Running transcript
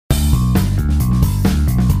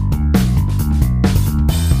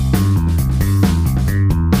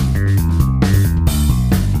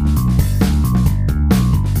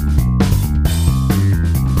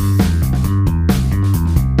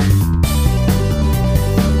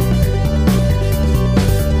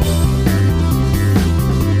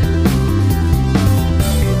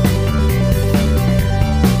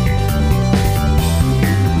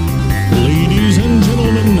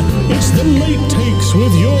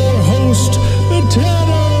host,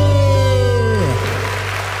 Tanner.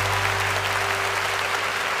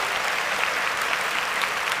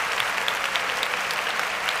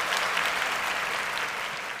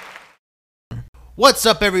 What's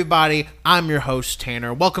up, everybody? I'm your host,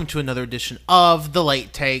 Tanner. Welcome to another edition of The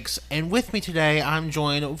Late Takes. And with me today, I'm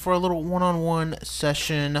joined for a little one-on-one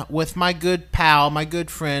session with my good pal, my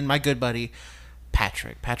good friend, my good buddy,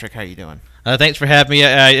 Patrick. Patrick, how are you doing? Thanks for having me.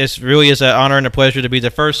 It really is an honor and a pleasure to be the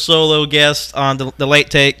first solo guest on The Late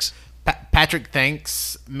Takes. Patrick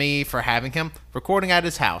thanks me for having him recording at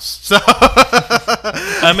his house. So,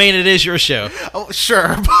 I mean, it is your show. Oh,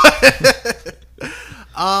 sure.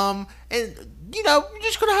 And you know, we're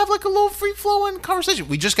just going to have like a little free-flowing conversation.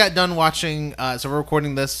 We just got done watching, so we're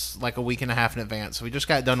recording this like a week and a half in advance. So we just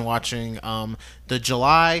got done watching the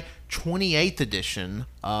July 28th edition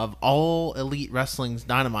of All Elite Wrestling's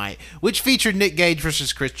Dynamite, which featured Nick Gage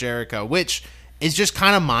versus Chris Jericho, which is just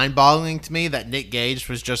kind of mind-boggling to me that Nick Gage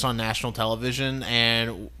was just on national television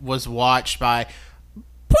and was watched by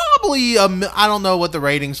probably, I don't know what the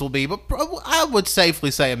ratings will be, but I would safely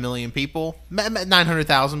say 1 million people.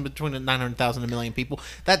 900,000, between 900,000 and 1 million people.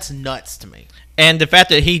 That's nuts to me. And the fact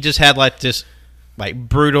that he just had like this like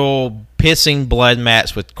brutal pissing blood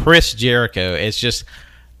match with Chris Jericho, it's just,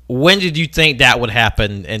 when did you think that would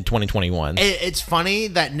happen in 2021? It's funny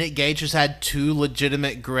that Nick Gage has had 2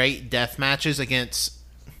 legitimate great death matches against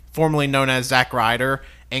formerly known as Zack Ryder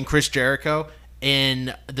and Chris Jericho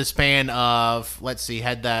in the span of, let's see,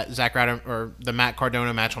 had that Zack Ryder or the Matt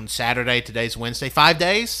Cardona match on Saturday. Today's Wednesday. 5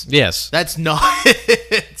 days. Yes, that's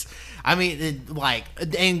nuts. I mean,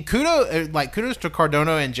 kudos to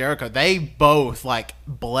Cardona and Jericho. They both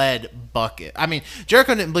bled bucket. I mean,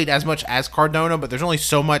 Jericho didn't bleed as much as Cardona, but there's only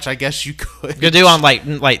so much I guess you could do on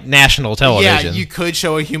like national television. Yeah, you could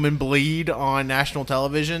show a human bleed on national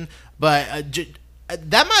television, but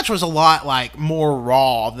that match was a lot more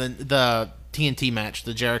raw than the TNT match.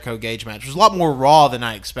 The Jericho Gage match was a lot more raw than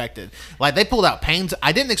I expected. Like, they pulled out pains.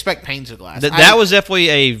 I didn't expect pains of glass. That was definitely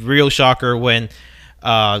a real shocker when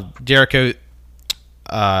Jericho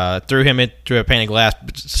threw him into a pane of glass,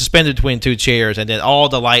 suspended between 2 chairs, and then all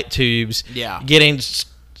the light tubes getting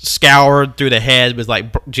scoured through the head with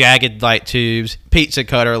jagged light tubes, pizza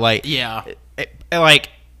cutter, had like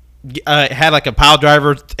a pile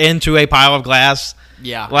driver into a pile of glass.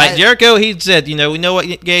 Yeah. Jericho, he said, we know what,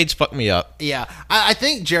 Gage fucked me up. Yeah. I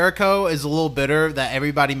think Jericho is a little bitter that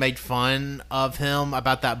everybody made fun of him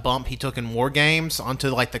about that bump he took in War Games onto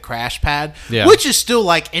the crash pad, which is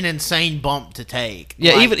still an insane bump to take.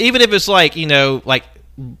 Yeah, even if it's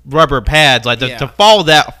rubber pads, to fall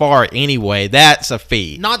that far anyway, that's a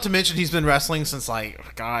feat. Not to mention he's been wrestling since the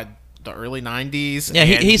early 90s. Yeah,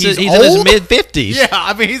 he's in his mid-50s. Yeah,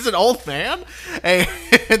 I mean, he's an old man. And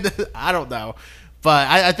I don't know. But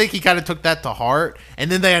I think he kind of took that to heart.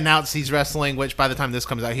 And then they announced he's wrestling, which by the time this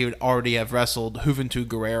comes out, he would already have wrestled Juventud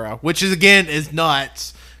Guerrera, which is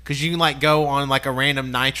nuts. Because you can go on a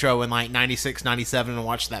random Nitro in 96, 97 and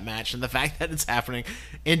watch that match. And the fact that it's happening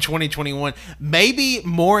in 2021, maybe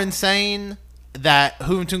more insane that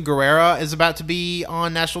Juventud Guerrera is about to be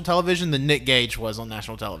on national television than Nick Gage was on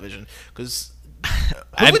national television. Because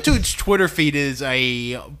Juventud's Twitter feed is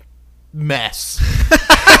a mess,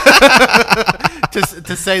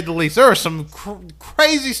 to say the least. There are some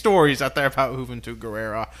crazy stories out there about Juventud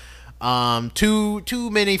Guerrera. Too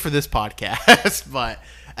many for this podcast, but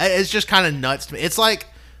it's just kind of nuts to me. It's like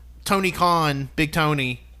Tony Khan, Big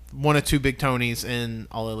Tony, one of 2 Big Tonys in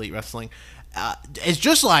All Elite Wrestling. It's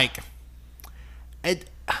just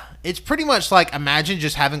it's pretty much imagine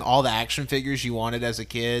just having all the action figures you wanted as a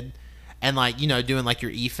kid and doing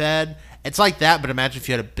your E-Fed. It's like that, but imagine if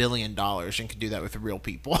you had $1 billion and could do that with real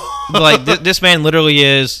people. This man literally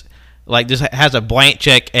is just has a blank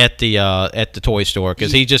check at the toy store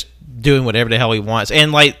because he's just doing whatever the hell he wants.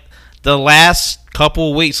 And the last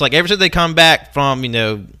couple of weeks, ever since they come back from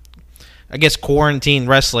I guess quarantine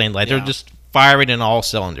wrestling, they're just firing in all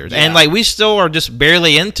cylinders. And we still are just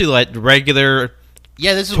barely into the regular.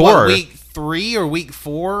 Yeah, this is what, week 3 or week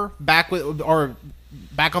 4 back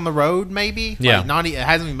on the road, maybe. Yeah, it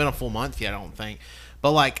hasn't even been a full month yet, I don't think.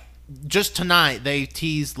 But just tonight they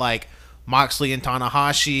teased Moxley and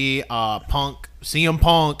Tanahashi, CM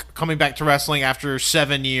Punk coming back to wrestling after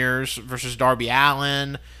 7 years versus Darby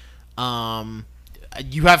Allin.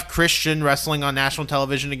 You have Christian wrestling on national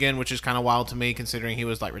television again, which is kind of wild to me considering he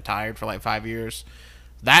was retired for 5 years.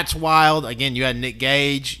 That's wild. Again, you had Nick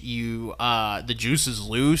Gage. The juice is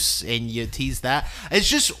loose, and you tease that. It's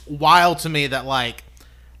just wild to me that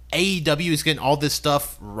AEW is getting all this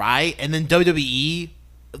stuff right, and then WWE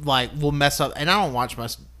will mess up. And I don't watch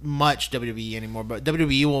much WWE anymore, but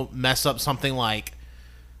WWE will mess up something like,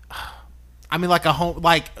 I mean, like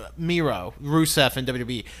Miro, Rusev in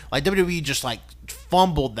WWE. Like WWE just like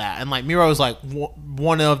fumbled that, and like Miro is like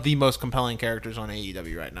one of the most compelling characters on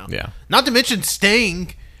AEW right now. Yeah. Not to mention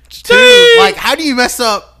Sting. Too. Like, how do you mess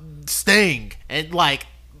up Sting? And like,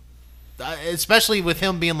 especially with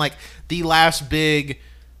him being like the last big,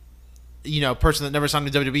 person that never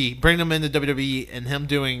signed to WWE, bring him into WWE and him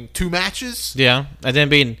doing 2 matches. Yeah, and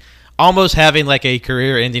then almost having like a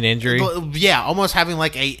career-ending injury. Yeah, almost having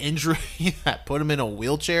like a injury that put him in a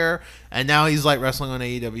wheelchair, and now he's like wrestling on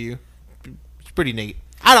AEW. It's pretty neat.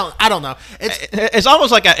 I don't know. It's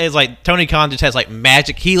almost like it's like Tony Khan just has like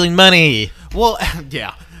magic healing money. Well,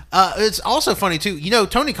 yeah. It's also funny too.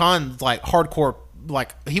 Tony Khan's like hardcore.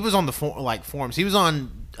 Like he was on the forums. He was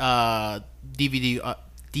on DVD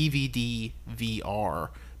VR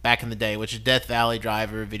back in the day, which is Death Valley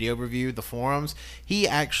Driver Video Review, the forums. He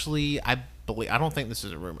actually, I don't think this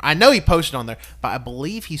is a rumor. I know he posted on there, but I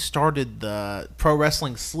believe he started the Pro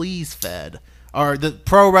Wrestling Sleaze Fed, or the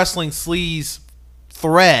Pro Wrestling Sleaze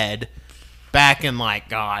thread back in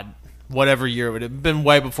whatever year. It would have been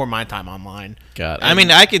way before my time online. God, I mean,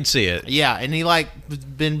 I could see it. Yeah, and he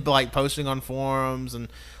been posting on forums and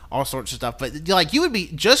all sorts of stuff. But you would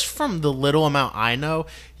be, just from the little amount I know,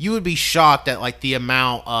 you would be shocked at the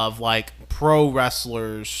amount of pro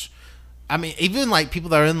wrestlers. I mean, even people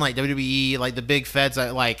that are in WWE, the big feds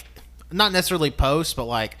that not necessarily post,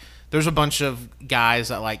 but there's a bunch of guys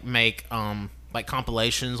that make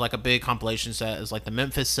compilations. A big compilation set is the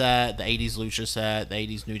Memphis set, the 80s Lucha set, the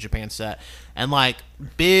 80s New Japan set, and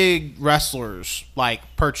big wrestlers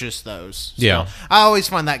purchase those. So yeah, I always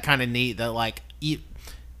find that kind of neat that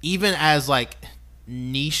even as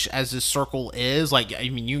niche as this circle is, I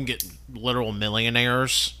mean, you can get literal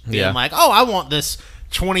millionaires being oh, I want this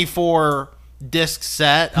 24 disc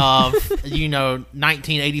set of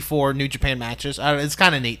 1984 New Japan matches. It's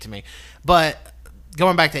kind of neat to me. But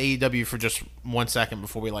going back to AEW for just 1 second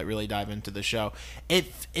before we really dive into the show,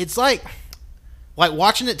 it's like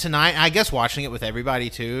watching it tonight. I guess watching it with everybody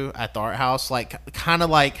too at the Art House,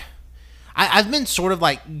 I've been sort of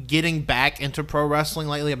getting back into pro wrestling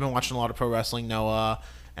lately. I've been watching a lot of Pro Wrestling Noah,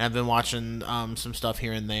 and I've been watching some stuff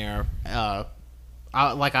here and there.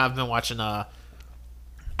 I've been watching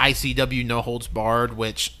ICW No Holds Barred,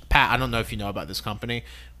 which, Pat, I don't know if you know about this company,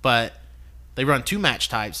 but they run 2 match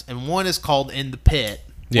types, and one is called In the Pit,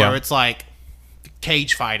 where it's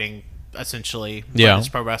cage fighting, essentially. Yeah. It's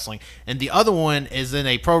pro wrestling. And the other one is in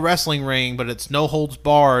a pro wrestling ring, but it's no holds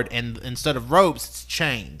barred, and instead of ropes, it's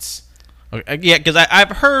chains. Okay, yeah, because I've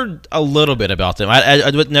heard a little bit about them. I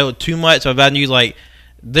wouldn't know too much, but I knew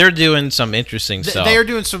they're doing some interesting stuff. They are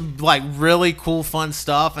doing some really cool, fun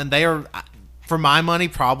stuff, and they are, for my money,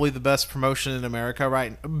 probably the best promotion in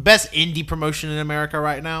America best indie promotion in America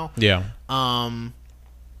right now. Yeah. And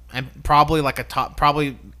probably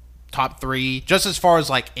top 3, just as far as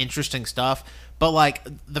interesting stuff. But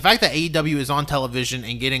the fact that AEW is on television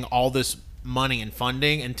and getting all this money and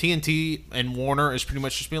funding, and TNT and Warner is pretty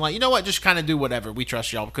much just being you know what, just kind of do whatever, we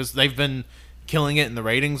trust y'all, because they've been killing it in the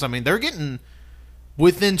ratings. I mean, they're getting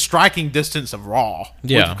within striking distance of Raw.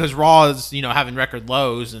 Yeah, because Raw is having record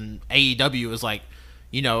lows, and AEW is I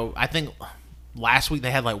think last week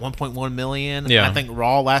they had 1.1 million. Yeah, I think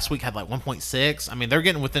Raw last week had 1.6. I mean, they're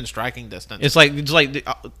getting within striking distance. It's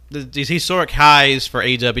these historic highs for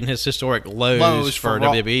AEW and his historic lows for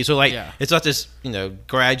WWE. So it's not this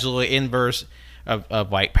gradually inverse of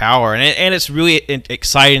power, and it's really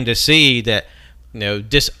exciting to see that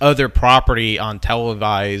this other property on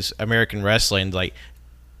televised American wrestling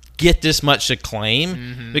get this much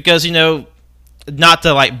acclaim, because not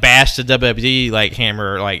to bash the WWE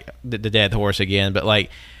hammer the dead horse again, but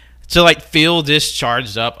to feel this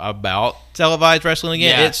charged up about televised wrestling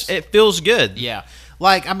again. Yes. It feels good. Yeah.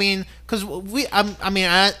 I mean, because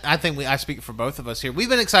I think I speak for both of us here. We've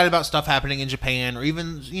been excited about stuff happening in Japan, or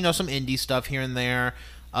even some indie stuff here and there,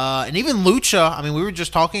 and even Lucha. I mean, we were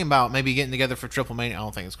just talking about maybe getting together for Triple Mania. I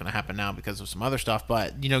don't think it's going to happen now because of some other stuff,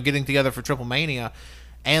 but getting together for Triple Mania,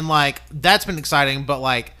 and that's been exciting. But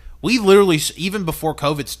we literally, even before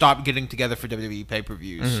COVID, stopped getting together for WWE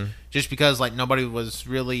pay-per-views, just because nobody was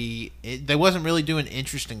really, they wasn't really doing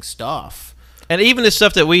interesting stuff. And even the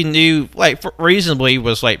stuff that we knew reasonably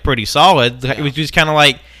was pretty solid, it was just kind of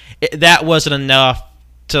that wasn't enough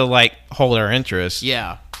to hold our interest.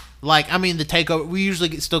 Yeah. I mean, the takeover, we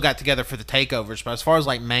usually still got together for the takeovers, but as far as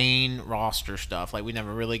main roster stuff, we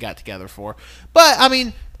never really got together for. But I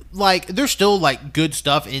mean, like there's still like good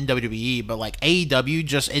stuff in WWE, but like AEW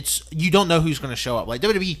just you don't know who's going to show up. Like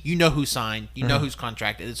WWE, you know who's signed, you know who's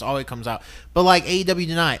contracted. It's always comes out. But like AEW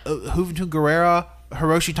tonight, Juventud Guerrera,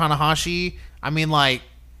 Hiroshi Tanahashi. I mean, like,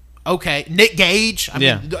 okay, Nick Gage. I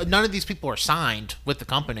mean, none of these people are signed with the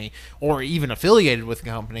company or even affiliated with the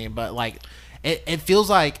company. But like, it feels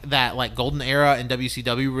like that like golden era in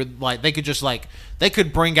WCW where like they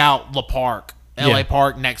could bring out La Park. LA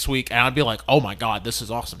Park next week, and I'd be like, "Oh my god, this is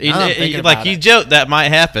awesome!" Like you joked that might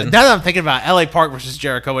happen. Now that I'm thinking about it, LA Park versus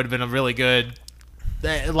Jericho would have been a really good.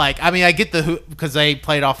 Like, I mean, I get because they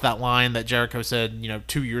played off that line that Jericho said,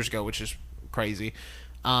 2 years ago, which is crazy.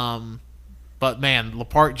 But man, La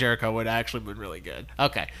Park Jericho would actually been really good.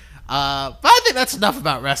 Okay, but I think that's enough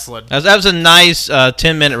about wrestling. That was a nice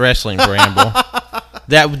 10-minute wrestling ramble.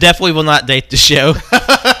 That definitely will not date the show.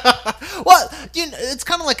 Well, it's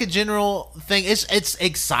kind of like a general thing. It's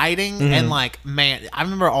exciting and like, man, I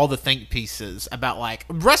remember all the think pieces about like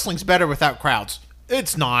wrestling's better without crowds.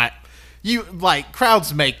 It's not.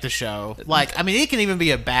 Crowds make the show. Like, I mean, it can even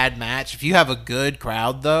be a bad match if you have a good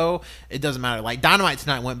crowd. Though it doesn't matter. Like Dynamite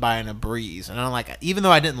tonight went by in a breeze, and I'm like, even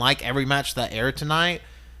though I didn't like every match that aired tonight,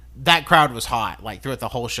 that crowd was hot like throughout the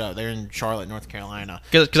whole show. They're in Charlotte, North Carolina.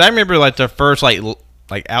 Because I remember like the first I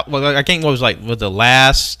think what was the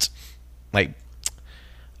last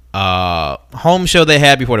home show they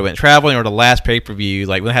had before they went traveling, or the last pay-per-view,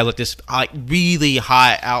 like when they had like this like really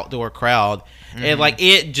hot outdoor crowd, and like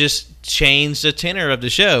it just changed the tenor of the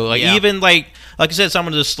show. Like even like I said, some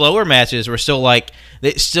of the slower matches were still like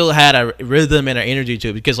they still had a rhythm and an energy to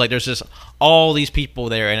it, because like there's just all these people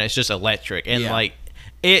there and it's just electric, and like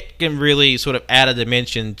it can really sort of add a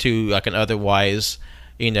dimension to like an otherwise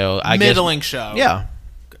middling show. Yeah.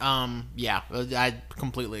 I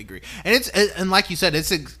completely agree, and like you said,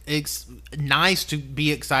 it's nice to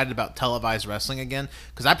be excited about televised wrestling again,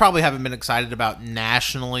 because I probably haven't been excited about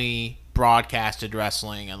nationally broadcasted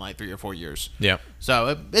wrestling in like 3 or 4 years. Yeah,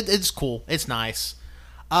 so it's cool, it's nice.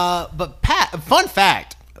 But Pat, fun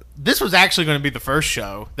fact: this was actually going to be the first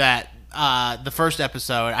show that the first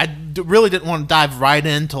episode. I really didn't want to dive right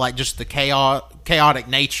into like just the chaotic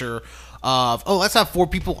nature of, let's have 4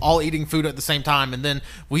 people all eating food at the same time, and then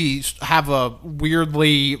we have a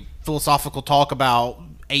weirdly philosophical talk about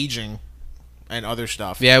aging and other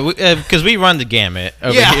stuff. Yeah, because we run the gamut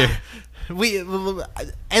over here.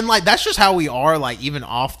 And like that's just how we are. Like even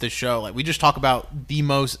off the show, like we just talk about the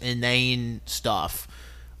most inane stuff.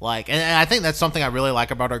 Like, and I think that's something I really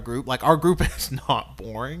like about our group. Like our group is not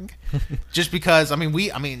boring, just because I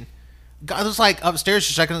was like upstairs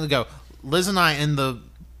just a second ago. Liz and I in the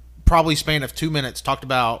probably span of 2 minutes talked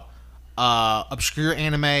about obscure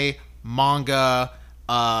anime, manga,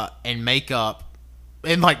 and makeup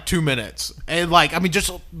in like 2 minutes. And like, I mean,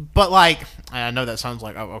 but like, I know that sounds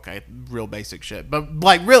like, oh, okay, real basic shit, but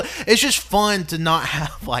like really, it's just fun to not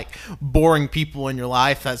have like boring people in your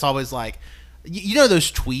life. That's always like, those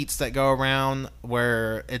tweets that go around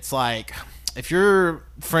where it's like, if your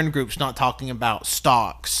friend group's not talking about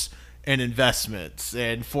stocks and investments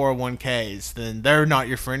and 401ks, then they're not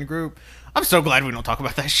your friend group. I'm so glad we don't talk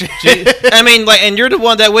about that shit. I mean, like, and you're the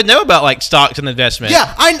one that would know about like stocks and investments.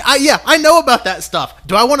 Yeah, I know about that stuff.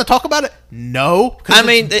 Do I want to talk about it? No. I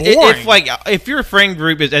mean, if your friend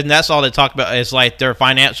group is, and that's all they talk about is like their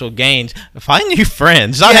financial gains, find new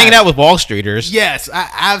friends. Stop hanging out with Wall Streeters. Yes,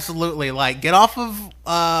 absolutely. Like, get off of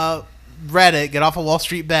Reddit, get off of Wall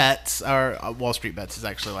Street Bets, or Wall Street Bets is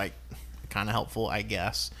actually like kind of helpful, I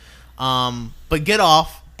guess. But get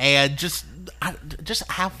off and just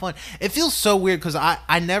have fun. It feels so weird because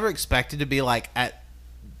I never expected to be like at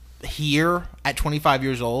 25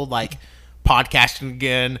 years old, like podcasting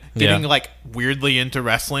again, getting like weirdly into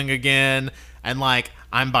wrestling again, and like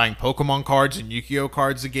I'm buying Pokemon cards and Yu-Gi-Oh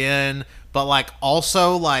cards again. But like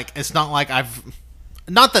also like it's not like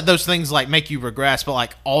not that those things like make you regress, but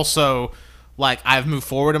like also like I've moved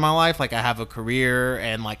forward in my life. Like I have a career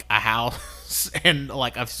and like a house. And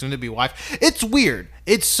like a soon-to-be wife. It's weird.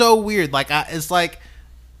 It's so weird. Like it's like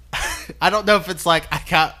I don't know if it's like I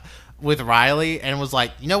got with Riley and was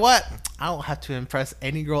like, you know what? I don't have to impress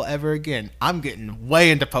any girl ever again. I'm getting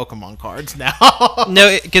way into Pokemon cards now.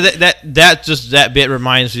 No, because that bit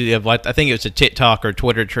reminds me of like I think it was a TikTok or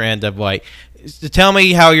Twitter trend of like, tell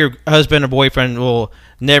me how your husband or boyfriend will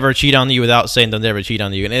never cheat on you without saying they'll never cheat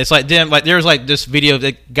on you. And it's like them, like there's like this video of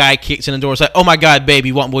the guy kicks in the door. It's like, oh my god, baby,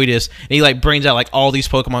 you won't believe this. And he like brings out like all these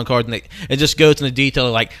Pokemon cards, and it just goes into detail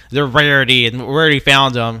of like their rarity and where he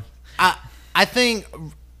found them. I think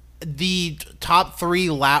the top 3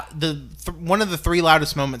 one of the 3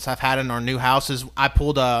 loudest moments I've had in our new house is I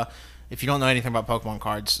pulled If you don't know anything about Pokemon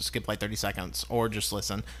cards, skip like 30 seconds or just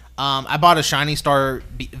listen. I bought a Shiny Star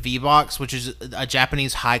V-Box, which is a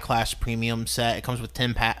Japanese high-class premium set. It comes with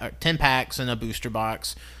 10 packs and a booster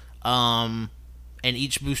box. And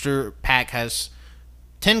each booster pack has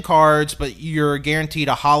 10 cards, but you're guaranteed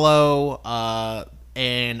a holo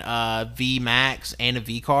and a V Max and a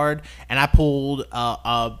V card. And I pulled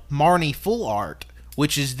a Marnie Full Art,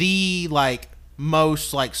 which is the like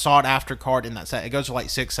most like sought after card in that set. It goes for like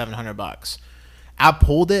 $600-700. I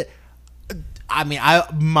pulled it. I mean, I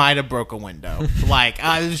might have broke a window. Like,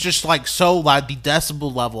 I was just like so loud, the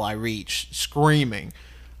decibel level I reached, screaming.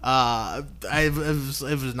 It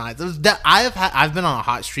was nice. I've been on a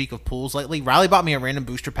hot streak of pulls lately. Riley bought me a random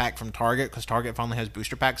booster pack from Target because Target finally has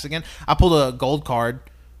booster packs again. I pulled a gold card,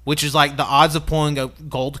 which is like the odds of pulling a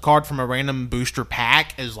gold card from a random booster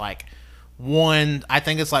pack is like I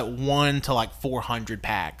think it's like 1 to like 400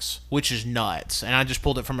 packs, which is nuts. And I just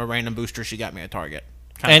pulled it from a random booster she got me at Target.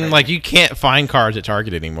 And like you can't find cards at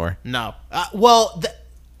Target anymore. No. Well,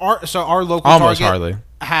 our local almost Target hardly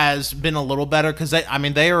has been a little better because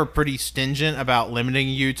they are pretty stingent about limiting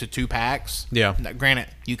you to 2 packs. Yeah. Now, granted,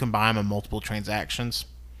 you can buy them in multiple transactions.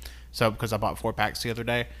 So because I bought 4 packs the other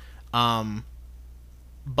day,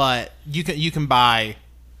 but you can buy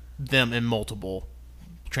them in multiple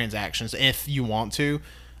transactions if you want to.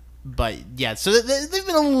 But yeah, so they've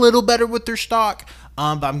been a little better with their stock.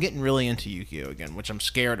 But I'm getting really into Yu-Gi-Oh again, which I'm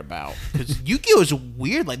scared about because Yu-Gi-Oh is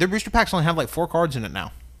weird. Like their booster packs only have like 4 cards in it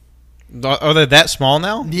now. Are they that small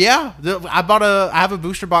now? Yeah, I have a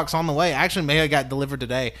booster box on the way. Actually, maybe I got delivered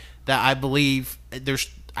today. That I believe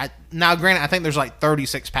now. Granted, I think there's like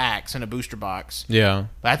 36 packs in a booster box. Yeah,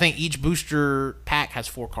 but I think each booster pack has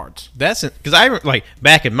 4 cards. That's because I like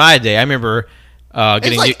back in my day. I remember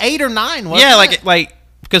getting it's like 8 or 9. Wasn't it? like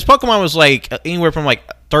because Pokemon was like anywhere from like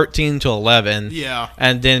 13 to 11. Yeah.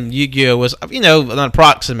 And then Yu-Gi-Oh was, an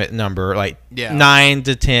approximate number, like 9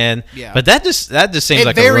 to 10. Yeah. But that just seems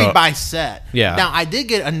like it varied by set. Yeah. Now I did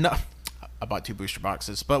get enough. I bought 2 booster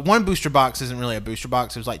boxes, but one booster box isn't really a booster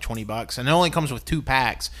box. It was like $20, and it only comes with 2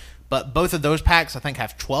 packs. But both of those packs, I think,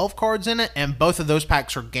 have 12 cards in it, and both of those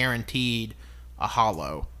packs are guaranteed a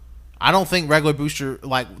holo. I don't think regular booster,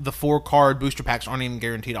 like the 4-card booster packs, aren't even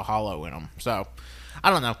guaranteed a holo in them. So I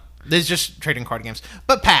don't know. There's just trading card games.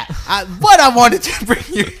 But Pat, what I wanted to bring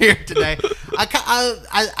you here today,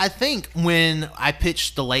 I think when I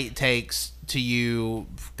pitched the late takes to you,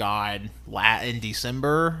 God, in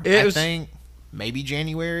December, I think maybe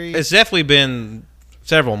January. It's definitely been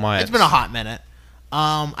several months. It's been a hot minute.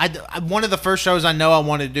 One of the first shows I know I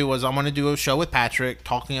wanted to do was I want to do a show with Patrick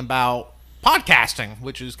talking about podcasting,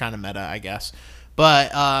 which is kind of meta, I guess.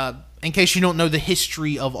 But in case you don't know the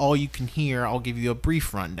history of All You Can Hear, I'll give you a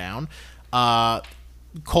brief rundown.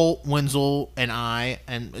 Colt, Wenzel, and I,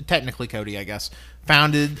 and technically Cody, I guess,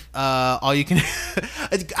 founded All You Can.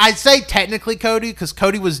 I say technically Cody because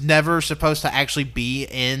Cody was never supposed to actually be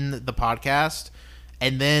in the podcast,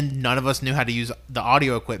 and then none of us knew how to use the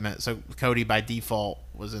audio equipment, so Cody by default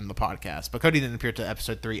was in the podcast. But Cody didn't appear to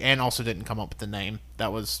episode 3 and also didn't come up with the name.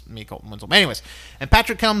 That was me, Colt, and Wenzel. But anyways, and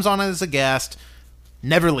Patrick comes on as a guest.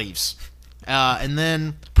 Never leaves. And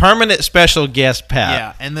then permanent special guest Pat.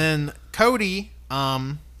 Yeah, and then Cody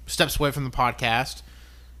steps away from the podcast.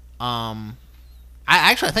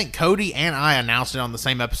 I think Cody and I announced it on the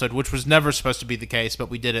same episode, which was never supposed to be the case, but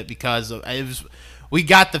we did it because we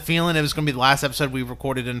got the feeling it was going to be the last episode we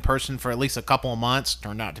recorded in person for at least a couple of months.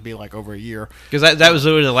 Turned out to be like over a year. Because that was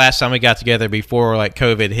literally the last time we got together before like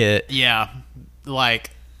COVID hit. Yeah, like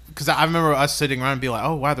because I remember us sitting around and be like,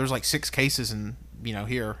 oh wow, there's like 6 cases in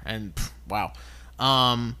here, and wow.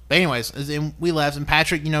 But anyways, we left, and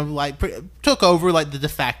Patrick, took over like the de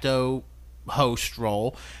facto host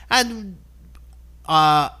role, and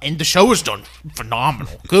the show was done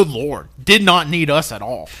phenomenal. Good Lord, did not need us at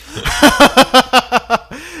all.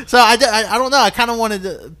 So I don't know. I kind of wanted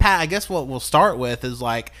to, Pat. I guess what we'll start with is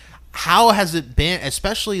like, how has it been,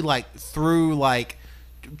 especially like through like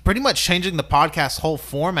pretty much changing the podcast's whole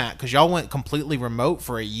format because y'all went completely remote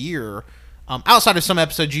for a year. Outside of some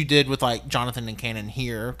episodes you did with like Jonathan and Cannon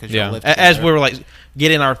here, because you lived together. As we were like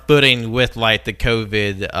getting our footing with like the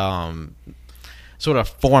COVID sort of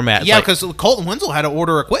format. Yeah, because like, Colt and Wenzel had to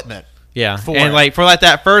order equipment. Yeah, and like for like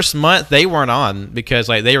that first month they weren't on because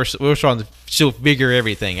like we were trying to still figure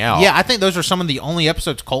everything out. Yeah, I think those are some of the only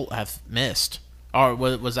episodes Colt have missed. Or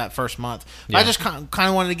was that first month? Yeah. I just kind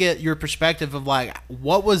of wanted to get your perspective of like,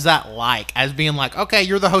 what was that like as being like, okay,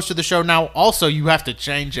 you're the host of the show now. Also, you have to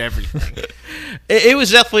change everything. It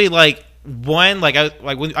was definitely like one I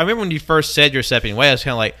remember when you first said you're stepping away. I was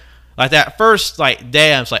kind of like that first like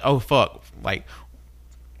day. I was like, oh fuck, like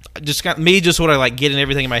just got me just sort of like getting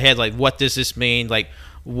everything in my head, like what does this mean, like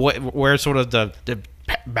where sort of the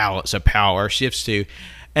balance of power shifts to.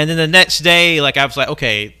 And then the next day, like I was like,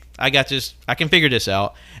 okay, I got this, I can figure this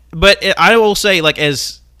out. But I will say, like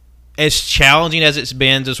as challenging as it's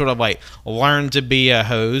been to sort of like learn to be a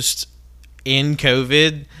host in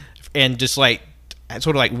COVID and just like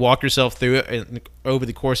sort of like walk yourself through it over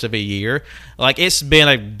the course of a year, like it's been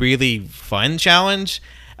a really fun challenge.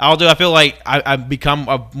 Although I feel like I've become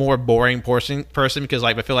a more boring person because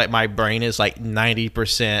like I feel like my brain is like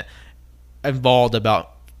 90% involved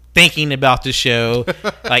about thinking about the show,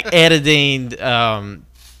 like editing,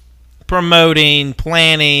 promoting,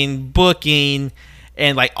 planning, booking,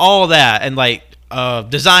 and like all that, and like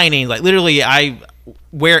designing. Like literally, I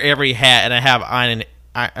wear every hat and I have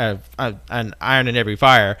an iron in every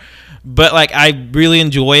fire. But like I really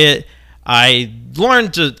enjoy it. I've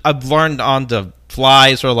learned on the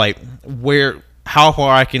fly sort of like how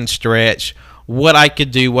far I can stretch, what I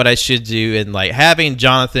could do, what I should do, and like having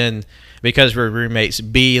Jonathan, because we're roommates,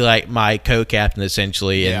 be like my co-captain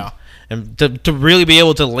essentially. Yeah. And to really be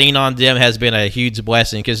able to lean on them has been a huge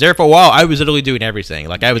blessing, because there for a while I was literally doing everything.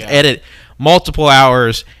 Like I would edit multiple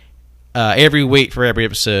hours every week for every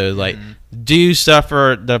episode, like do stuff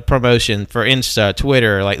for the promotion for Insta,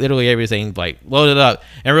 Twitter, like literally everything, like load it up,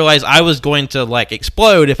 and realize I was going to like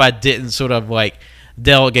explode if I didn't sort of like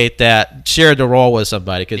delegate that, share the role with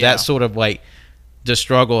somebody, because that's sort of like the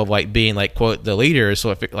struggle of like being like quote the leader.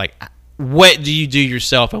 So if it, like what do you do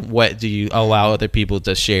yourself and what do you allow other people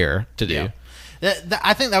to share to do?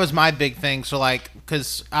 I think that was my big thing. So like,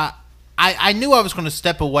 because I knew I was going to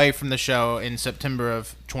step away from the show in September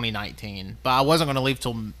of 2019, but I wasn't going to leave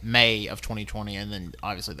till May of 2020, and then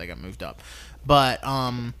obviously they got moved up. But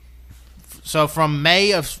so from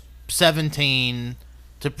May of 17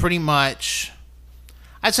 to pretty much,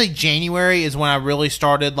 I'd say January is when I really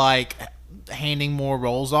started like handing more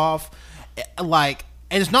roles off. Like,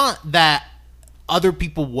 and it's not that other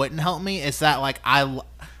people wouldn't help me; it's that like I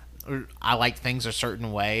like things a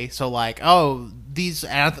certain way. So like, and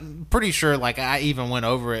I'm pretty sure like I even went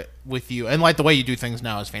over it with you, and like the way you do things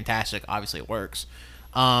now is fantastic. Obviously, it works.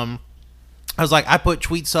 I was like, I put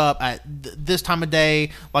tweets up at this time of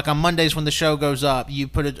day. Like on Mondays when the show goes up,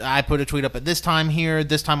 I put a tweet up at this time here,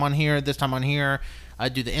 this time on here, this time on here. I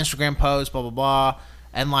do the Instagram post, blah blah blah.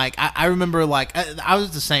 And like I remember like I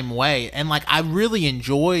was the same way, and like I really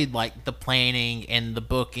enjoyed like the planning and the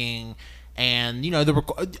booking. And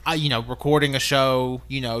the recording a show,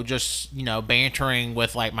 just bantering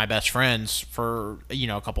with like my best friends for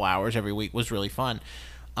a couple hours every week was really fun.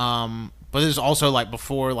 But this is also like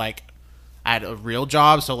before like I had a real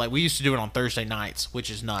job, so like we used to do it on Thursday nights, which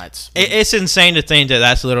is nuts. It's insane to think that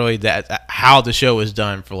that's literally how the show was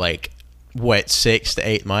done for like what 6 to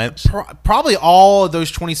 8 months. Probably all of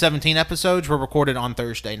those 2017 episodes were recorded on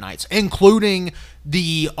Thursday nights, including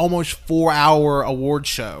the almost 4-hour award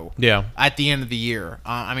show. Yeah, at the end of the year.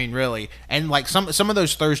 I mean, really, and like some of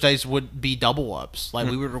those Thursdays would be double ups. Like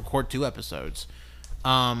we would record 2 episodes,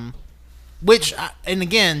 which and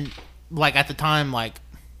again, like at the time, like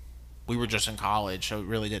we were just in college, so it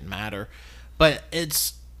really didn't matter. But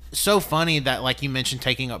it's so funny that like you mentioned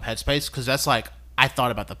taking up headspace, because that's like. I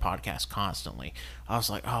thought about the podcast constantly. I was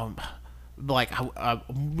like, I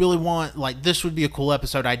really want, like, this would be a cool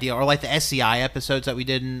episode idea. Or, like, the SCI episodes that we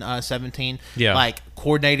did in 17. Yeah. Like,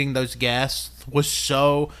 coordinating those guests was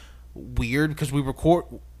so weird, because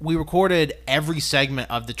we recorded every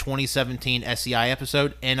segment of the 2017 SCI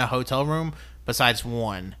episode in a hotel room, besides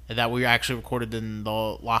one that we actually recorded in the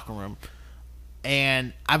locker room.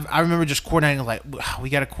 And I remember just coordinating, like,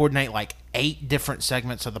 we got to coordinate, like, 8 different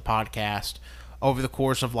segments of the podcast over the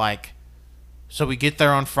course of like, so we get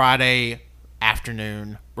there on Friday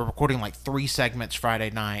afternoon, we're recording like 3 segments Friday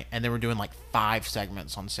night, and then we're doing like 5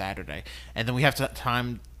 segments on Saturday, and then we have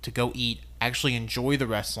time to go eat, actually enjoy the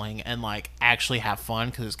wrestling, and like actually have fun,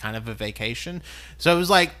 because it's kind of a vacation. So it was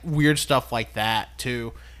like weird stuff like that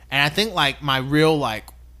too. And I think like my real like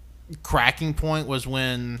cracking point was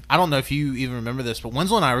when, I don't know if you even remember this, but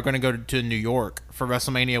Winslow and I were going to go to New York for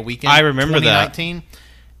WrestleMania weekend. I remember 2019, that.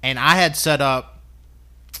 And I had set up,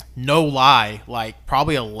 no lie, like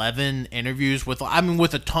probably 11 interviews with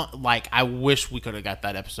a ton. Like I wish we could have got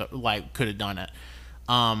that episode, like could have done it.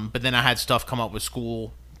 But then I had stuff come up with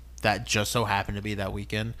school that just so happened to be that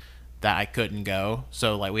weekend that I couldn't go.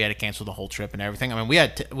 So like we had to cancel the whole trip and everything. I mean,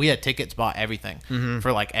 we had tickets, bought everything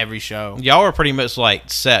for like every show. Y'all were pretty much like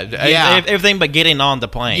set. Yeah, everything but getting on the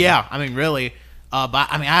plane. Yeah, I mean really. But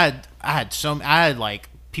I mean I had like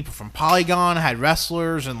people from Polygon, I had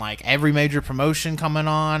wrestlers and like every major promotion coming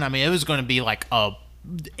on. I mean, it was going to be like a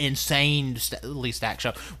insanely stacked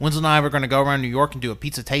show. Winslow and I were going to go around New York and do a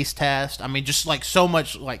pizza taste test. I mean, just like so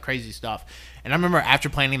much like crazy stuff. And I remember after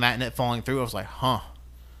planning that and it falling through, I was like, huh,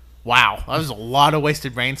 wow, that was a lot of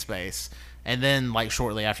wasted brain space. And then like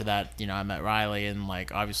shortly after that, you know, I met Riley, and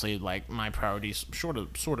like obviously like my priorities sort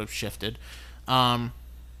of shifted.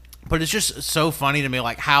 But it's just so funny to me,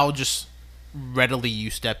 like how just readily you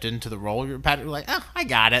stepped into the role. Patrick was like, oh, I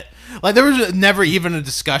got it. Like there was never even a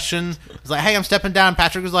discussion. It was like, hey, I'm stepping down.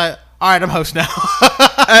 Patrick was like, all right, I'm host now.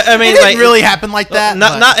 I mean, it didn't like, really happen like that.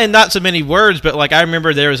 Not so many words, but like I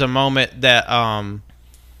remember there was a moment that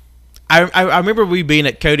I remember we being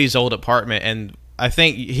at Cody's old apartment, and I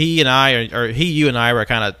think you and I were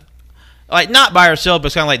kind of like not by ourselves,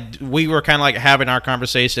 but kind of like we were kind of like having our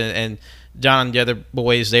conversation, and John and the other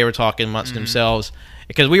boys, they were talking amongst themselves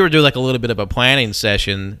because we were doing like a little bit of a planning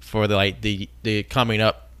session for the coming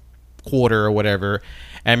up quarter or whatever.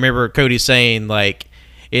 And I remember Cody saying like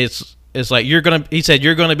it's like he said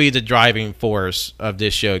you're gonna be the driving force of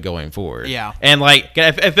this show going forward. Yeah. And like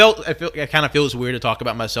it kind of feels weird to talk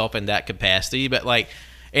about myself in that capacity, but like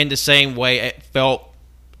in the same way it felt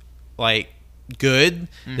like good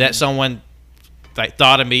that someone like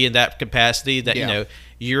thought of me in that capacity, that you know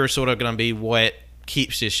you're sort of going to be what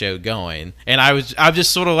keeps this show going. And I was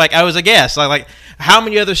just sort of like, I was a guest. Like how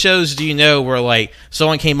many other shows do you know where like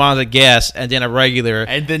someone came on as a guest and then a regular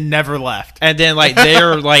and then never left, and then like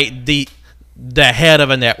they're like the head of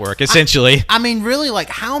a network essentially? I mean, really, like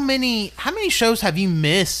how many shows have you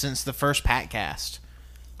missed since the first Patcast?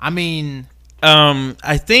 I mean,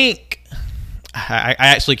 I think I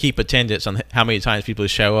actually keep attendance on how many times people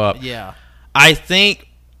show up. Yeah. I think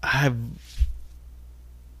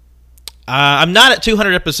I'm not at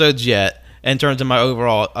 200 episodes yet in terms of my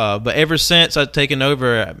overall, but ever since I've taken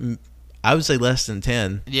over, I would say less than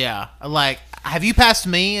 10. Yeah. Like, have you passed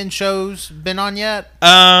me in shows been on yet?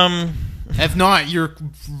 If not,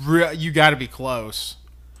 you got to be close.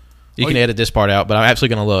 You can edit this part out, but I'm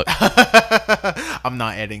absolutely going to look. I'm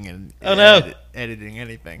not editing editing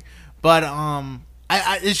anything. But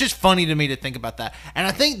it's just funny to me to think about that. And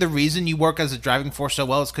I think the reason you work as a driving force so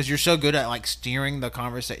well is because you're so good at like steering the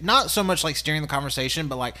conversation. Not so much like steering the conversation,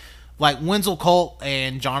 but like Wenzel, Colt,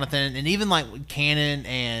 and Jonathan, and even like Cannon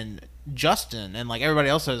and Justin, and like everybody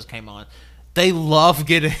else that came on. They love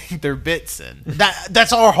getting their bits in.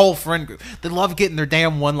 That's our whole friend group. They love getting their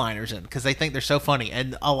damn one-liners in because they think they're so funny,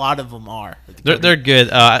 and a lot of them are. They're good.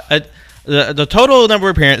 The total number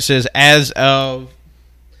of appearances as of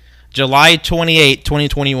July 28,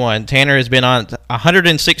 2021, Tanner has been on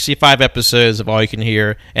 165 episodes of All You Can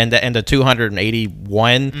Hear, and the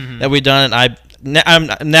 281 that we've done. I'm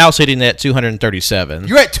now sitting at 237.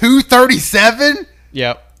 You're at 237?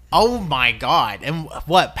 Yep. Oh my god. And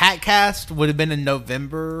what, Patcast would have been in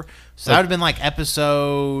November, so that would have been like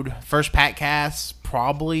first Patcast,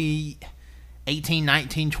 probably 18,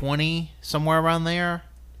 19, 20, somewhere around there.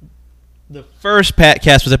 The first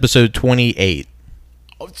Patcast was episode 28.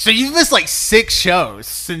 So you've missed like 6 shows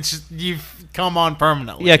since you've come on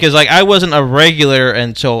permanently. Yeah, because like I wasn't a regular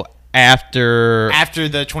until after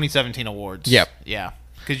the 2017 awards. Yep. Yeah,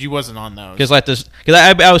 because you wasn't on those. Because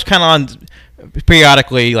I was kind of on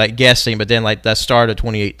periodically like guessing, but then like the start of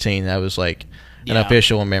 2018, I was like an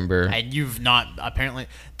official member. And you've not, apparently.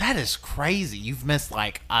 That is crazy. You've missed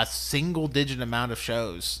like a single-digit amount of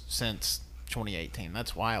shows since 2018.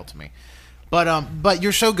 That's wild to me. But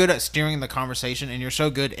you're so good at steering the conversation, and you're so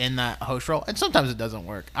good in that host role, and sometimes it doesn't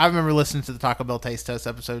work. I remember listening to the Taco Bell Taste Test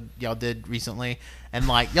episode y'all did recently, and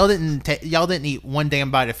like y'all didn't eat one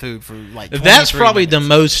damn bite of food for like 23 That's probably minutes. the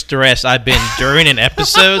most stressed I've been during an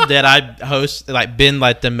episode that I been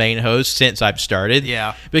like the main host since I've started.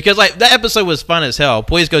 Yeah, because like that episode was fun as hell.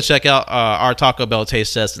 Please go check out our Taco Bell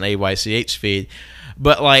Taste Test and AYCH feed.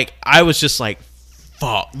 But like I was just like,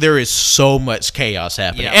 fuck, there is so much chaos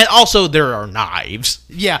happening. Yeah. And also there are knives.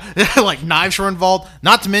 Yeah, like knives were involved.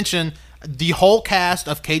 Not to mention the whole cast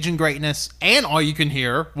of Cajun Greatness and All You Can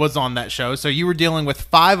Hear was on that show. So you were dealing with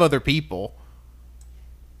 5 other people.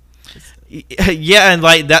 Yeah, and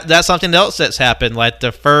like that's something else that's happened. Like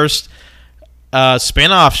the first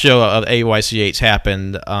spin-off show of AYCH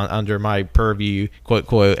happened under my purview, quote,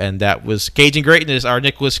 quote, and that was Cajun Greatness, our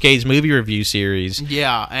Nicolas Cage movie review series.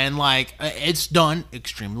 Yeah, and like it's done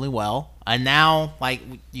extremely well. And now like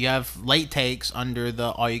you have late takes under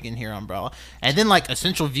the All You Can Hear umbrella. And then like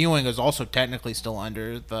Essential Viewing is also technically still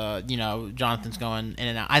under the, Jonathan's going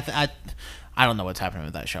in and out. I don't know what's happening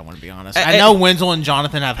with that show, I want to be honest. I know Wenzel and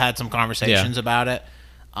Jonathan have had some conversations about it.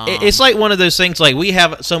 It's like one of those things, like we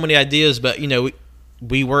have so many ideas, but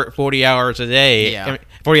we work 40 hours a day, Yeah.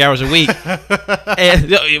 40 hours a week, and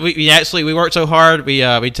we work so hard.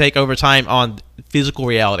 We take overtime on physical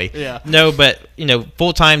reality. Yeah. No, but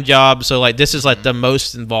full-time job. So like this is like the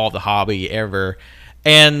most involved hobby ever,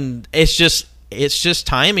 and it's just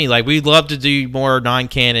timing. Like we'd love to do more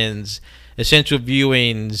non-canons, essential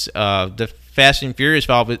viewings, the Fast and Furious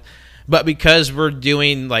file, but because we're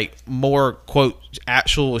doing like more quote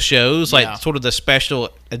actual shows, like sort of the special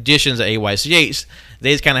editions of AYCH,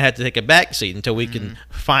 they just kind of had to take a back seat until we can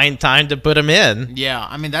find time to put them in. Yeah,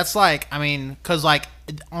 I mean that's like, because like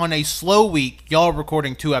on a slow week, y'all are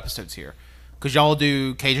recording 2 episodes here, because y'all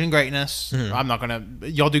do Cajun Greatness.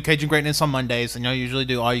 Y'all do Cajun Greatness on Mondays, and y'all usually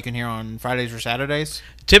do All You Can Hear on Fridays or Saturdays.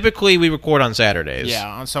 Typically, we record on Saturdays.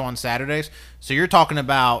 Yeah, so on Saturdays. So you're talking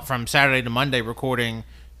about from Saturday to Monday recording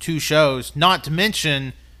 2 shows. Not to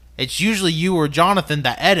mention, it's usually you or Jonathan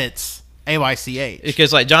that edits AYCH.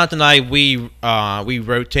 Because like Jonathan and I, we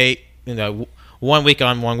rotate. 1 week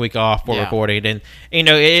on, 1 week off for recording, and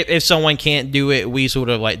if someone can't do it, we sort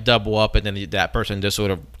of like double up, and then that person just sort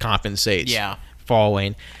of compensates. Yeah.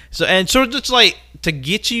 Following. So and sort of just like to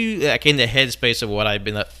get you like in the headspace of what I've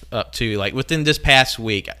been up to. Like within this past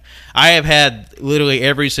week, I have had literally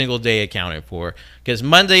every single day accounted for. Because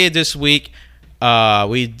Monday of this week,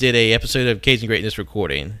 we did a episode of Cajun Greatness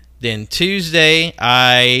recording. Then Tuesday,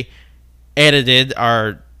 I edited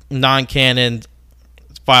our non-canon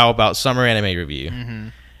file about summer anime review,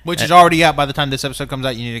 which is already out by the time this episode comes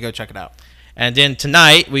out. You need to go check it out. And then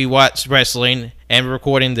tonight we watched wrestling and we're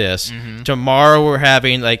recording this. Tomorrow we're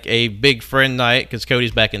having like a big friend night because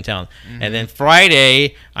Cody's back in town. And then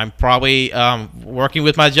Friday I'm probably working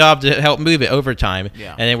with my job to help move it overtime.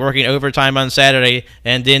 Yeah. And then working overtime on Saturday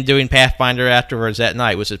and then doing Pathfinder afterwards that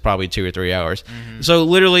night, which is probably 2 or 3 hours. So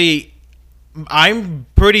literally I'm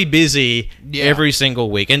pretty busy every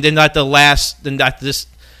single week. And then like the last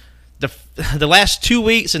 2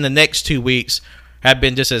 weeks and the next 2 weeks have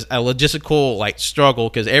been just as a logistical like struggle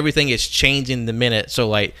because everything is changing the minute. So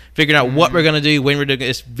like figuring out what we're gonna do, when we're doing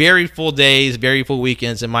it's very full days, very full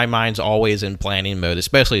weekends, and my mind's always in planning mode,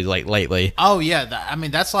 especially like lately. Oh yeah,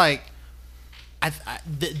 that's like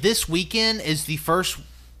this weekend is the first.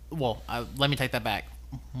 Well, let me take that back.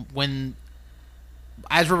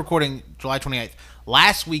 As we're recording July 28th,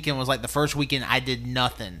 last weekend was like the first weekend I did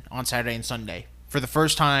nothing on Saturday and Sunday for the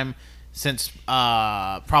first time since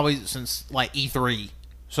probably since like E3,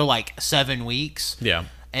 so like 7 weeks. Yeah.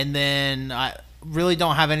 And then I really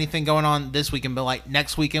don't have anything going on this weekend, but like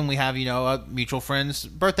next weekend we have a mutual friend's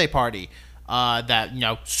birthday party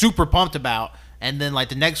that super pumped about. And then like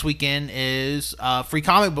the next weekend is free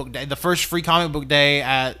comic book day, the first free comic book day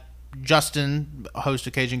at Justin, host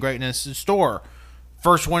of Cajun Greatness store,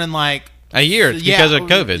 first one in like a year because of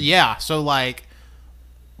COVID. Yeah, so like.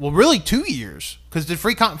 Well, really 2 years, because the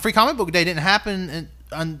free comic book day didn't happen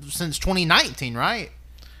since 2019, right?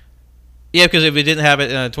 Yeah, because if we didn't have it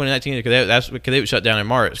in 2019, because it was shut down in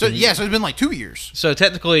March. So yeah, so it's been like 2 years. So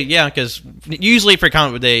technically, yeah, because usually free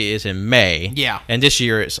comic book day is in May. Yeah, and this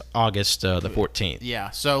year it's August the 14th. Yeah,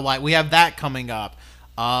 so like we have that coming up.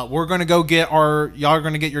 We're gonna go get y'all are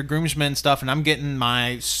gonna get your groomsmen stuff, and I'm getting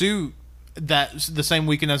my suit. That's the same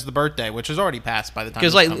weekend as the birthday, which has already passed by the time.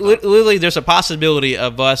 Because like literally, there's a possibility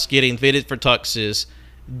of us getting fitted for tuxes,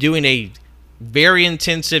 doing a very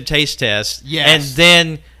intensive taste test, and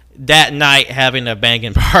then that night having a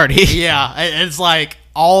banging party. Yeah, it's like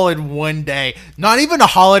all in one day. Not even a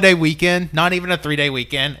holiday weekend, not even a 3-day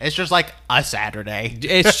weekend. It's just like a Saturday.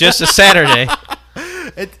 It's just a Saturday.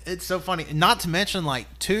 It's so funny. Not to mention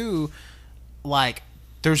like too, like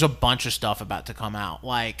there's a bunch of stuff about to come out.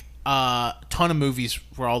 Like. Ton of movies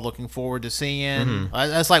we're all looking forward to seeing.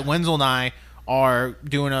 That's like Wenzel and I are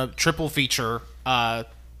doing a triple feature.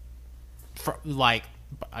 Like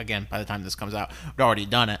again, by the time this comes out, we've already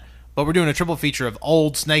done it. But we're doing a triple feature of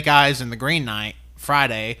Old, Snake Eyes, and The Green Knight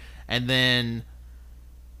Friday, and then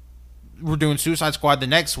we're doing Suicide Squad the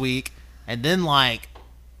next week, and then like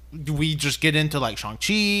we just get into like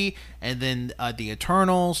Shang-Chi, and then the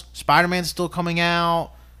Eternals. Spider-Man's still coming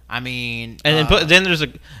out. I mean, and then there's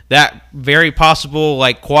that very possible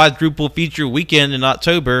like quadruple feature weekend in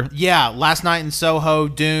October. Yeah, Last Night in Soho,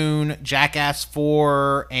 Dune, Jackass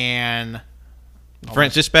 4, and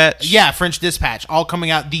French Dispatch. Yeah, French Dispatch, all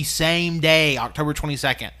coming out the same day, October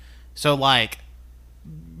 22nd. So like,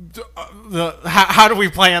 how do we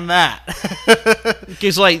plan that?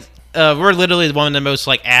 Because like. We're literally one of the most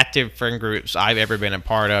like active friend groups I've ever been a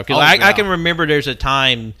part of. Because I can remember there's a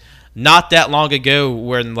time not that long ago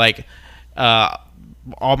when like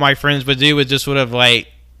all my friends would do was just sort of like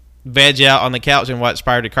veg out on the couch and watch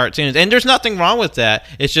pirated cartoons, and there's nothing wrong with that.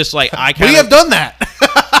 It's just like We have done that.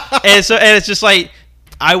 and it's just like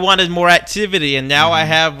I wanted more activity, and now I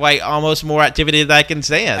have like almost more activity that I can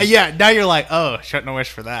stand. Yeah, now you're like, oh, shouldn't have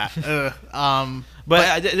wished for that.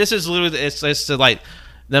 But this is literally it's like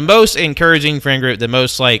the most encouraging friend group, the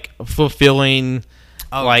most like fulfilling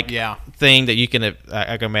thing that you can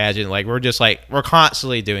I can imagine. Like we're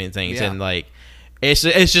constantly doing things, and like it's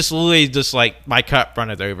just literally just like my cup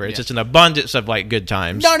runneth over. It's just an abundance of like good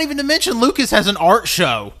times. Not even to mention Lucas has an art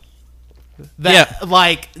show.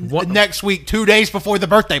 Next week, 2 days before the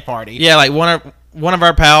birthday party. Yeah, like one of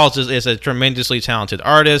our pals is a tremendously talented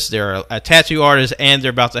artist. They're a tattoo artist, and they're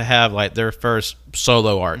about to have like their first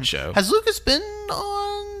solo art show. Has Lucas been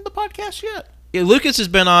on the podcast yet? Yeah, Lucas has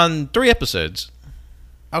been on 3 episodes.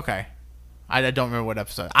 Okay, I don't remember what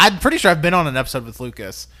episode. I'm pretty sure I've been on an episode with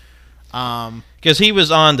Lucas. Because he was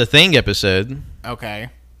on the Thing episode. Okay.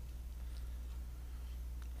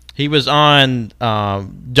 He was on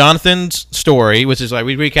Jonathan's story, which is like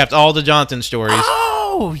we recapped all the Jonathan stories.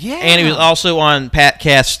 Oh, yeah. And he was also on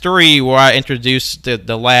Patcast 3, where I introduced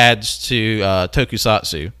the lads to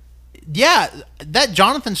Tokusatsu. Yeah, that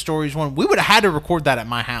Jonathan stories one, we would have had to record that at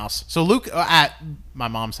my house. So Luke, at my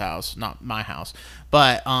mom's house, not my house.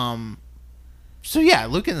 But, so yeah,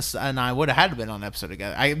 Luke and I would have had to been on an episode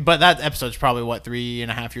together. But that episode's probably,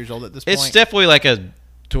 3.5 years old at this point? It's definitely like a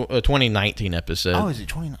 2019 episode. Oh, is it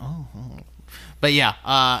 20? Oh. But yeah,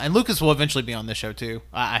 and Lucas will eventually be on this show too.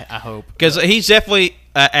 I hope, because he's definitely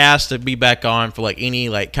asked to be back on for like any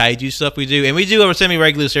like kaiju stuff we do, and we do a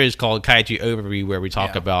semi-regular series called Kaiju Overview where we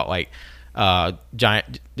talk about like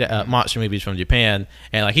giant monster movies from Japan,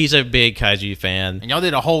 and like he's a big kaiju fan. And y'all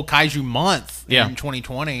did a whole kaiju month in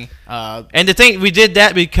 2020. And the thing we did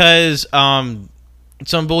that because some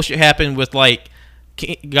bullshit happened with like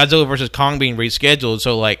Godzilla vs. Kong being rescheduled,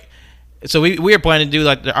 so we were planning to do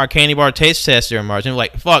like our candy bar taste test during March, and we're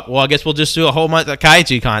like, fuck, well I guess we'll just do a whole month of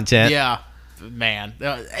kaiju content. Yeah, man,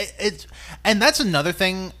 it's and that's another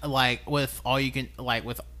thing like with all you can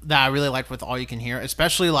that I really liked with All You Can Hear,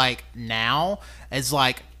 especially like now, is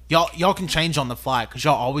like y'all can change on the fly because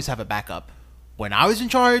y'all always have a backup. When I was in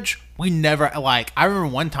charge, we never I remember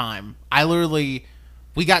one time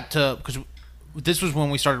we got to, because this was when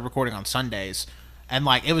we started recording on Sundays. And,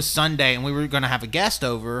 it was Sunday, and we were going to have a guest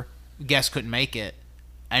over. Guest couldn't make it.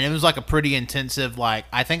 And it was, a pretty intensive,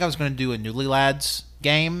 I think I was going to do a Newly Lads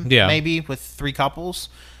game, maybe, with 3 couples.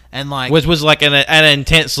 And, which was, an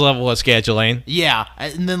intense level of scheduling. Yeah.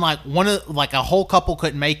 And then, a whole couple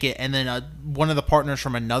couldn't make it, and then one of the partners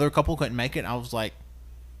from another couple couldn't make it. And I was like,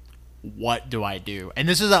 what do I do? And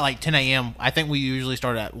this is at, 10 a.m. I think we usually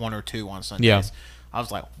start at 1 or 2 on Sundays. Yeah. I was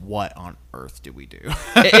like, what on earth do we do?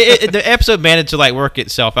 The episode managed to work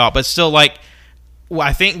itself out, but still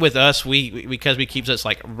I think with us because we keep this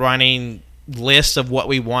running list of what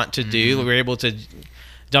we want to do, we're able to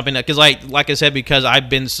jump in, because like I said, because I've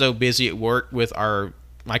been so busy at work with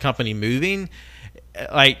my company moving,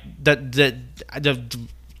 the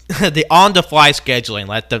on the fly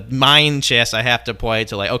scheduling, the mind chess I have to play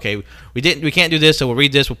to okay, we can't do this, so we'll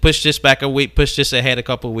read this, we'll push this back a week, push this ahead a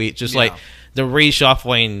couple of weeks, just the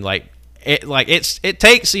reshuffling, it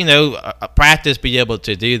takes a practice to be able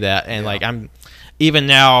to do that, and I'm even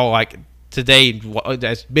now today,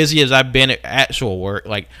 as busy as I've been at actual work,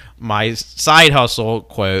 my side hustle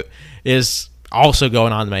quote is also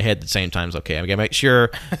going on in my head at the same time. Okay, I'm gonna make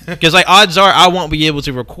sure, because odds are I won't be able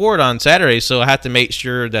to record on Saturday, so I have to make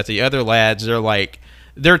sure that the other lads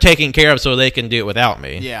they're taken care of so they can do it without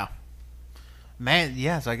me. Yeah, man.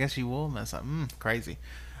 Yes, I guess you will mess up. Crazy.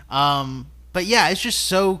 But yeah, it's just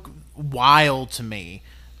so wild to me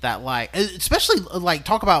that especially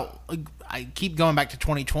talk about, I keep going back to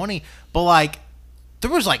 2020, but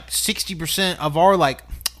there was 60% of our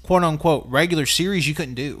quote unquote regular series you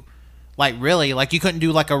couldn't do. Really, you couldn't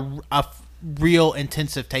do a real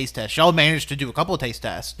intensive taste test. Y'all managed to do a couple of taste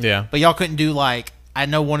tests. Yeah. But y'all couldn't do I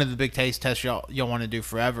know one of the big taste tests y'all want to do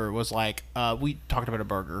forever was we talked about a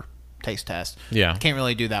burger taste test. Yeah. Can't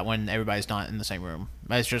really do that when everybody's not in the same room.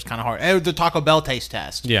 It's just kind of hard. The Taco Bell taste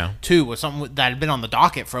test. Yeah. Too was something that had been on the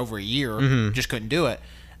docket for over a year. Mm-hmm. Just couldn't do it.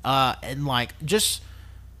 And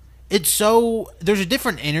it's so, there's a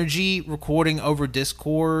different energy recording over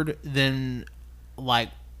Discord than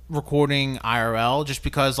recording IRL, just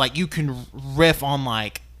because you can riff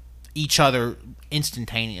on each other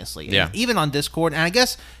instantaneously. Yeah. And even on Discord, and I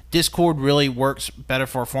guess Discord really works better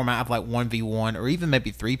for a format of 1v1 or even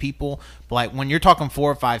maybe 3 people. But when you're talking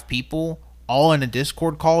 4 or 5 people all in a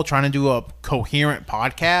Discord call trying to do a coherent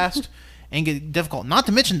podcast and get difficult. Not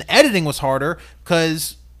to mention the editing was harder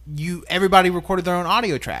because everybody recorded their own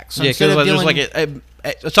audio tracks. So yeah, because there's like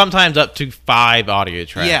sometimes up to 5 audio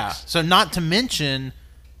tracks. Yeah. So not to mention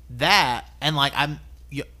that, and like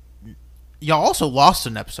y'all also lost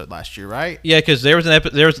an episode last year, right? Yeah, because there was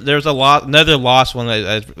another lost one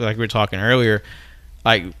that, like we were talking earlier.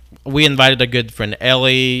 Like we invited a good friend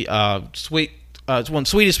Ellie, one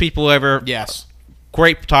sweetest people ever. Yes.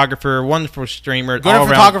 Great photographer, wonderful streamer. Going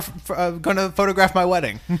to photograph my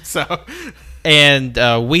wedding. So.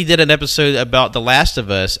 And we did an episode about The Last of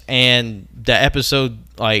Us, and the episode,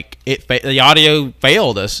 like, the audio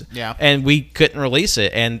failed us. Yeah. And we couldn't release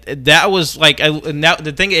it. And that was, like,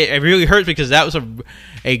 the thing, it really hurts because that was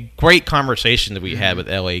a great conversation that we had with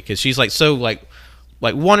Ellie, because she's, like, so, like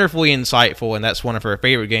wonderfully insightful, and that's one of her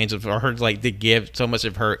favorite games of her, like, to give so much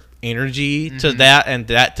of her energy to that, and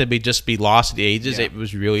that to just be lost to the ages. It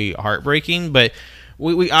was really heartbreaking, but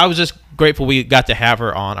I was just grateful we got to have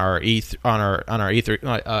her on our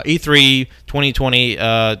E3 2020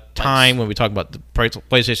 time when we talk about the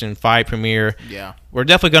PlayStation 5 premiere. Yeah, we're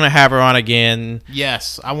definitely going to have her on again.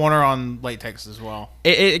 Yes, I want her on Latex as well.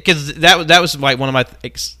 Because that was like one of my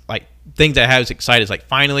things that I was excited. It's like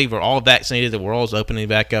finally we're all vaccinated, the world's opening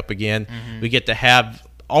back up again. We get to have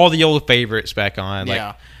all the old favorites back on.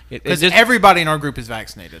 Yeah, because everybody in our group is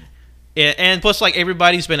vaccinated. Yeah, and plus, like,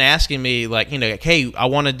 everybody's been asking me, like, like, hey, I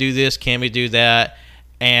want to do this. Can we do that?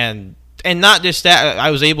 And not just that,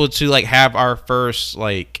 I was able to, like, have our first,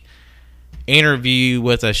 like, interview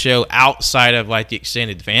with a show outside of, like, the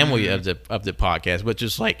extended family of the podcast, which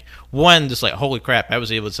is, like, just like, holy crap, I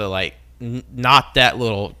was able to, like, knock that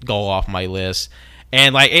little goal off my list.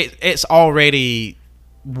 And, like, it's already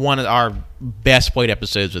one of our best played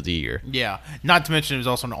episodes of the year. Yeah. Not to mention it was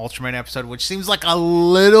also an Ultraman episode, which seems like a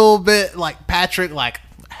little bit like Patrick, like,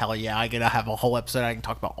 hell yeah, I get to have a whole episode I can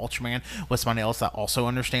talk about Ultraman with somebody else that also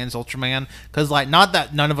understands Ultraman. Because, like, not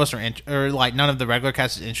that none of us are, or like none of the regular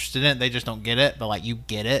cast is interested in it, they just don't get it, but, like, you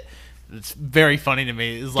get it. It's very funny to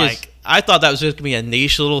me. It's like, I thought that was just gonna be a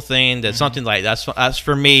niche little thing that's something like that's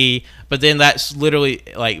for me, but then that's literally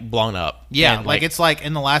like blown up. Yeah, and, like it's like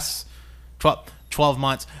in the last 12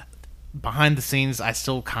 months behind the scenes, I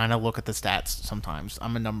still kind of look at the stats sometimes.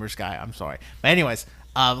 I'm a numbers guy. I'm sorry, but anyways,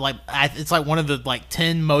 it's like one of the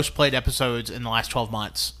 10 most played episodes in the last 12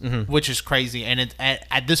 months, which is crazy. And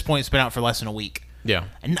at this point, it's been out for less than a week. Yeah,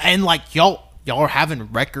 and like y'all are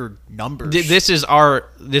having record numbers. This is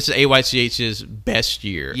AYCH's best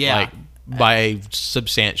year. Yeah, like, by a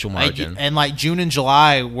substantial margin. And like June and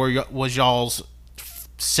July was y'all's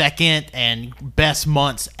second and best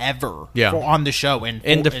months ever on the show.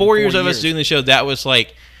 And the 4 years of us doing the show, that was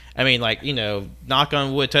like, I mean, like, knock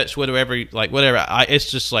on wood, touch wood, whatever.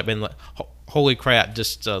 It's just like been like, holy crap,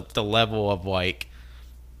 just the level of like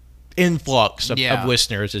influx of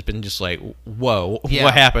listeners has been just like, whoa,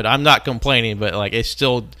 what happened? I'm not complaining, but like it's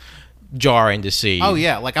still jarring to see. Oh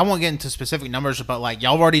yeah, like I won't get into specific numbers, but like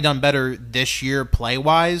y'all have already done better this year play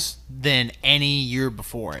wise than any year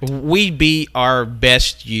before it. We beat our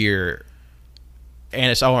best year,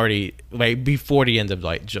 and it's already like before the end of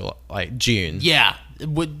like June. Yeah, it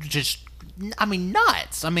would just, I mean,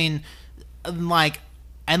 nuts. I mean, like,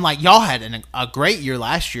 and like y'all had a great year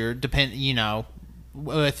last year.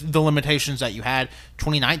 With the limitations that you had,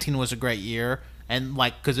 2019 was a great year. And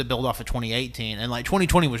like, because it built off of 2018, and like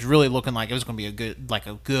 2020 was really looking like it was going to be a good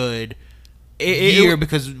year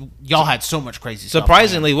because y'all had so much crazy stuff.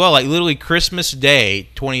 Surprisingly well, like literally Christmas Day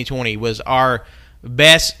 2020 was our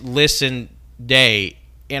best listened day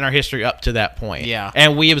in our history up to that point. Yeah,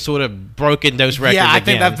 and we have sort of broken those records. Yeah, I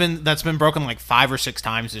again. think that's been broken like 5 or 6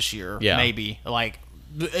 times this year. Yeah, maybe. Like,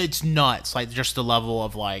 it's nuts. Like, just the level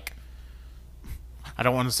of like, I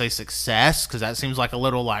don't want to say success because that seems like a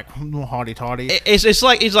little like haughty toddy. It's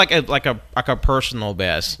like a personal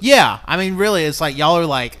best. Yeah, I mean, really, it's like y'all are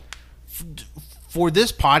like, for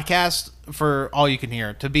this podcast, for all you can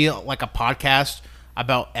hear, to be like a podcast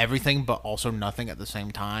about everything but also nothing at the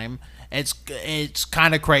same time. It's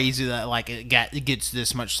kind of crazy that like it gets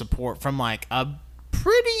this much support from like a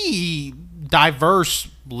pretty diverse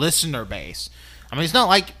listener base. I mean, it's not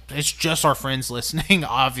like it's just our friends listening,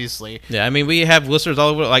 obviously. Yeah, I mean, we have listeners all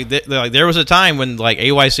over. Like there was a time when like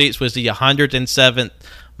AYCH was the 107th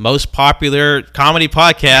most popular comedy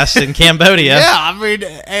podcast in Cambodia.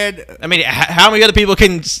 Yeah, I mean, how many other people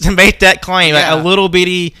can make that claim? Yeah. Like a little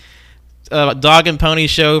bitty dog and pony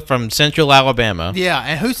show from Central Alabama. Yeah,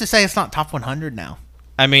 and who's to say it's not top 100 now?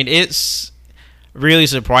 I mean, it's really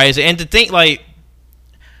surprising, and to think like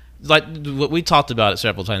we talked about it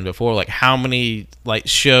several times before, like how many like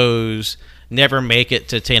shows never make it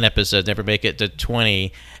to 10 episodes, never make it to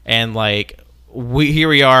 20, and like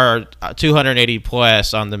we are 280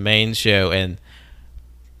 plus on the main show, and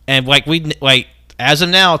like as of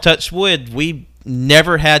now, touch wood, we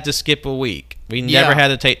never had to skip a week. We never had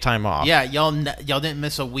to take time off. Yeah, y'all didn't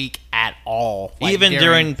miss a week at all. Like even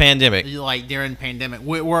during pandemic. Like during pandemic,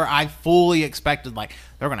 where I fully expected like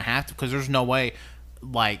they're gonna have to, because there's no way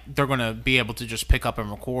like they're gonna be able to just pick up and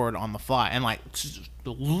record on the fly. And like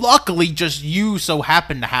luckily, just you so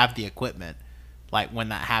happened to have the equipment like when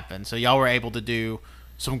that happened, so y'all were able to do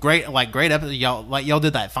some great episodes. Y'all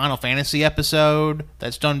did that Final Fantasy episode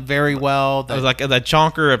that's done very well. It was like the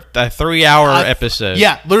chonker of a 3-hour episode.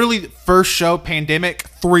 Yeah, literally first show pandemic,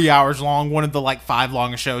 3 hours long. One of the like 5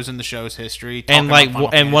 longest shows in the show's history. And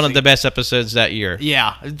one of the best episodes that year.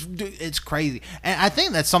 Yeah, it's crazy. And I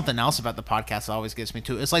think that's something else about the podcast that always gets me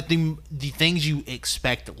too. It's like the things you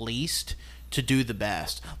expect least to do the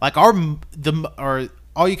best. Like our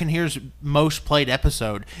all you can hear is most played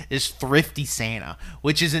episode is Thrifty Santa,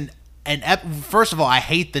 which is first of all, I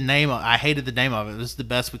hated the name of it. It was the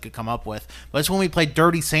best we could come up with. But it's when we played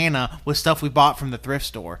Dirty Santa with stuff we bought from the thrift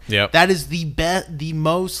store. Yep. That is the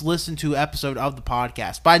most listened to episode of the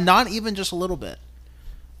podcast by not even just a little bit.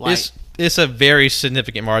 Like, it's a very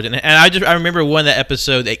significant margin, and I remember when that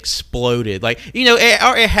episode exploded. Like, you know,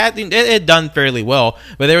 it had done fairly well,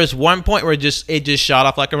 but there was one point where it just shot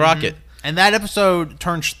off like a rocket. And that episode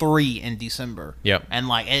turns 3 in December. Yep. And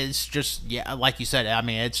like it's just like you said. I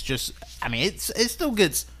mean, it still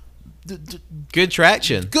gets good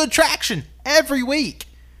traction. Good traction every week.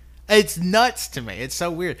 It's nuts to me. It's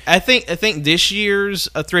so weird. I think this year's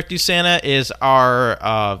Thrifty Santa is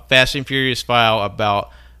our Fast and Furious file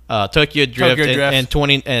about Tokyo Drift, and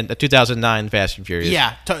 2009 Fast and Furious.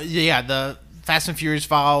 Yeah, the Fast and Furious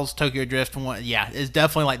files, Tokyo Drift one. Yeah, it's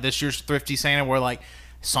definitely like this year's Thrifty Santa, where like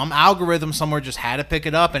some algorithm somewhere just had to pick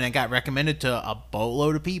it up, and it got recommended to a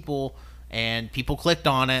boatload of people, and people clicked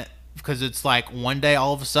on it because it's like one day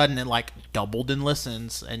all of a sudden it like doubled in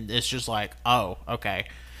listens, and it's just like, oh, okay.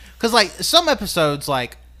 Because like some episodes,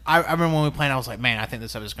 like I remember when we played, I was like, man, I think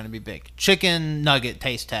this episode is going to be big. Chicken nugget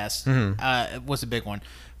taste test was a big one.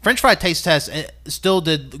 French fry taste test, it still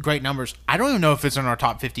did great numbers. I don't even know if it's in our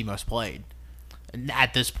top 50 most played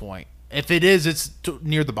at this point. If it is, it's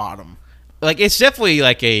near the bottom. Like, it's definitely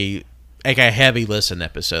like a heavy listen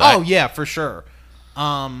episode. Oh yeah, for sure.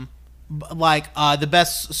 The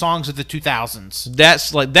best songs of the 2000s.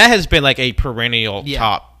 That's like that has been like a perennial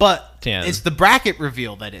top. But 10. It's the bracket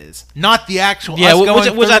reveal that is, not the actual. Yeah,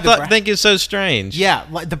 which I think is so strange. Yeah,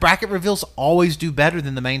 like the bracket reveals always do better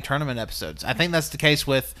than the main tournament episodes. I think that's the case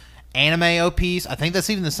with anime OPs. I think that's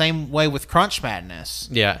even the same way with Crunch Madness.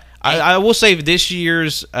 Yeah, I will say this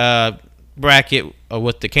year's bracket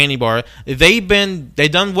with the candy bar, they've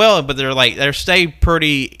done well, but they're stayed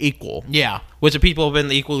pretty equal. Yeah, which the people have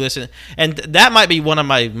been equally listening, and that might be one of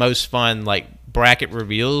my most fun like bracket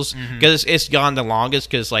reveals because it's gone the longest.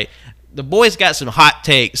 Because like the boys got some hot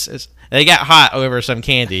takes. They got hot over some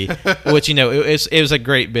candy, which it was a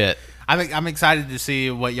great bit. I'm excited to see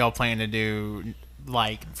what y'all plan to do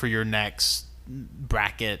like for your next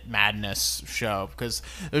bracket madness show, because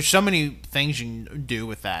there's so many things you can do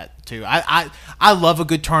with that too. I love a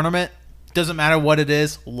good tournament. Doesn't matter what it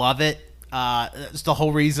is, love it. It's the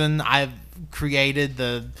whole reason I've created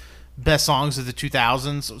the best songs of the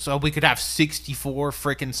 2000s, so we could have 64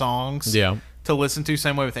 freaking songs to listen to.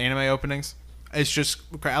 Same way with anime openings. It's just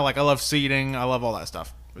like I love seeding, I love all that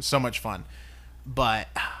stuff. It's so much fun. But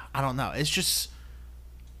I don't know, it's just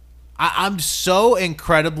I'm so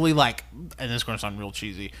incredibly like, and this is going to sound real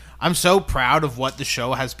cheesy, I'm so proud of what the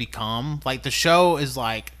show has become. Like the show is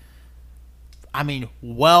like, I mean,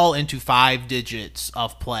 well into 5 digits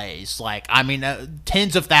of plays. Like, I mean,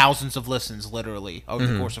 tens of thousands of listens literally over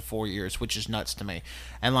the course of 4 years, which is nuts to me.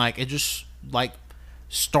 And like, it just like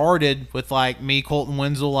started with like me, Colton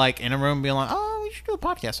Wenzel, like in a room being like, oh, we should do a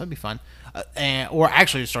podcast. That'd be fun. Or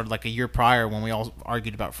actually it started like a year prior when we all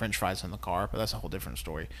argued about French fries in the car, but that's a whole different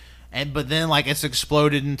story. But then like it's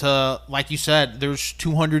exploded into, like you said, there's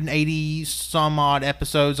 280 some odd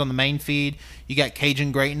episodes on the main feed. You got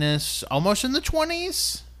Cajun Greatness almost in the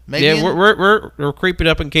 20s. Maybe we're creeping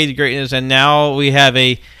up in Cajun Greatness, and now we have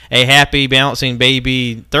a happy bouncing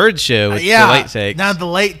baby third show with the late takes. Now the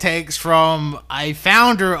late takes from a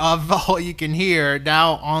founder of All You Can Hear,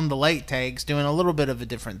 now on the late takes, doing a little bit of a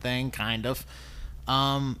different thing, kind of.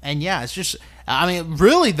 And yeah, it's just, I mean,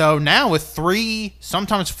 really though, now with 3,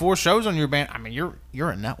 sometimes 4 shows on your band, I mean, you're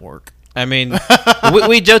a network. I mean,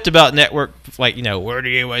 we joked about network, like, where do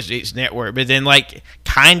you watch each network? But then, like,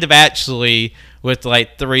 kind of actually with,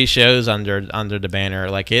 like, 3 shows under the banner,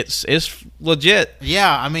 like, it's legit.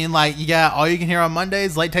 Yeah, I mean, like, you got All You Can Hear on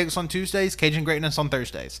Mondays, Late Takes on Tuesdays, Cajun Greatness on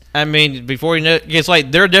Thursdays. I mean, before you know it, it's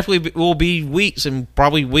like there definitely will be weeks and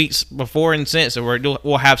probably weeks before and since where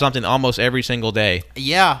we'll have something almost every single day.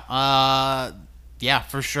 Yeah, yeah,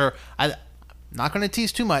 for sure. Not going to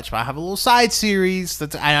tease too much, but I have a little side series.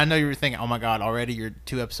 I know you were thinking, oh my god, already you're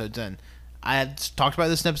 2 episodes in. I had talked about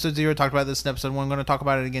this in episode 0, talked about this in episode 1. I'm going to talk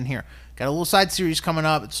about it again here. Got a little side series coming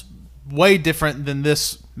up. It's way different than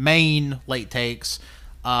this main Late Takes.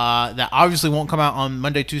 That obviously won't come out on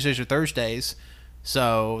Monday, Tuesdays, or Thursdays.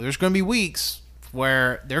 So there's going to be weeks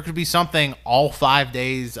where there could be something all 5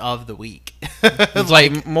 days of the week. It's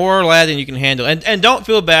like more lad than you can handle. And don't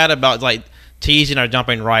feel bad about, like, teasing or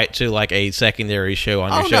jumping right to, like, a secondary show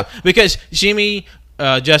on your show. No. Because Jimmy,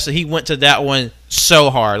 Justin, he went to that one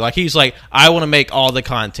so hard. Like, he's like, I want to make all the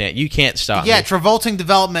content. You can't stop me. Travolting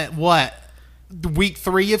Development, what? Week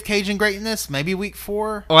 3 of Cajun Greatness? Maybe week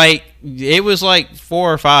 4? Like, it was like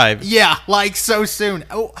 4 or 5. Yeah, like, so soon.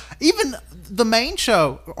 Oh, even the main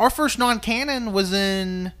show, our first non-canon was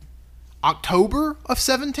in October of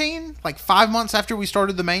 17, like 5 months after we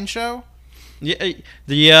started the main show.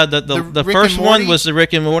 Yeah, the first one was the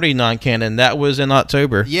Rick and Morty non-canon. That was in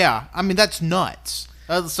October. Yeah, I mean, that's nuts.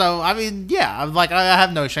 So, I mean, yeah, like, I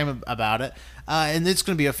have no shame about it. And it's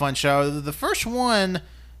going to be a fun show. The first one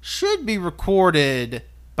should be recorded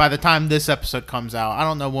by the time this episode comes out. I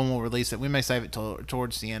don't know when we'll release it. We may save it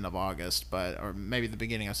towards the end of August, or maybe the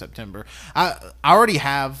beginning of September. I already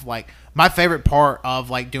have, like, my favorite part of,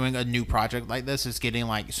 like, doing a new project like this is getting,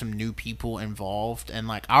 like, some new people involved. And,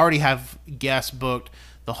 like, I already have guests booked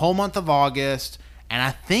the whole month of August, and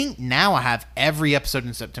I think now I have every episode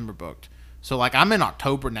in September booked. So, like, I'm in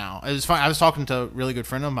October now. It was fun. I was talking to a really good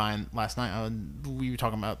friend of mine last night. We were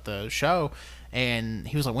talking about the show, and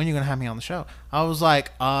he was like, when are you going to have me on the show? I was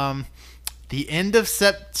like, the end of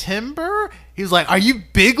September? He was like, are you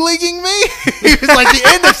big leaguing me? He was like, the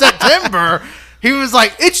end of September? He was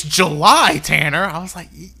like, it's July, Tanner. I was like,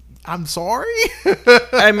 I'm sorry?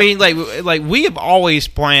 I mean, like we have always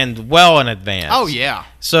planned well in advance. Oh, yeah.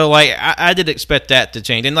 So, like, I did expect that to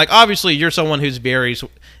change. And, like, obviously, you're someone who's very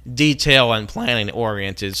detail and planning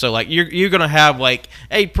oriented. So, like, you're going to have, like,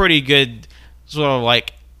 a pretty good sort of,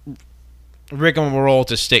 like, rigmarole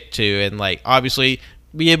to stick to. And, like, obviously,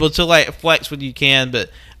 be able to, like, flex what you can.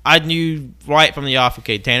 But I knew right from the off,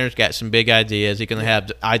 okay, Tanner's got some big ideas. He's going to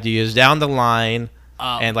have ideas down the line.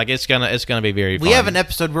 And, like, it's gonna be very fun. We have an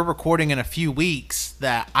episode we're recording in a few weeks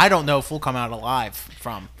that I don't know if we'll come out alive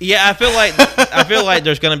from. Yeah, I feel like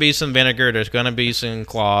there's gonna be some vinegar, there's gonna be some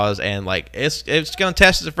claws, and, like, it's gonna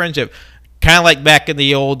test the friendship, kind of like back in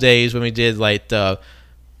the old days when we did, like, the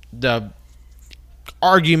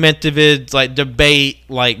argumentative, like, debate,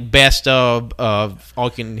 like, best of All You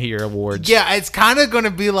Can Hear awards. Yeah, it's kind of gonna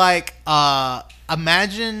be like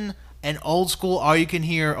imagine an old school All You Can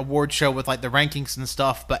Hear award show with, like, the rankings and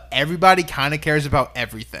stuff, but everybody kind of cares about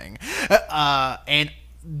everything. I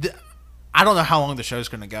don't know how long the show's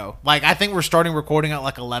going to go. Like, I think we're starting recording at,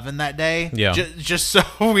 like, 11 that day. Yeah. Just so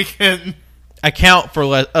we can account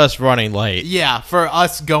for us running late. Yeah, for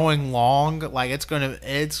us going long. Like, it's gonna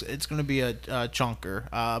be a chunker.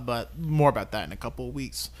 But more about that in a couple of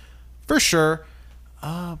weeks, for sure.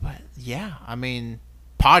 But yeah, I mean,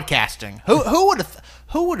 podcasting.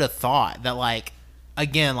 Who would have thought that, like,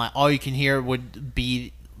 again, like, All You Can Hear would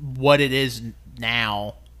be what it is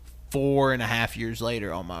now, 4.5 years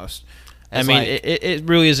later almost. I mean, like, it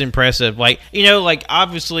really is impressive. Like, like,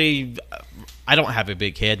 obviously, I don't have a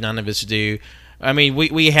big head. None of us do. I mean,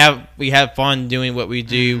 we have fun doing what we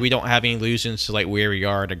do. We don't have any illusions to, like, where we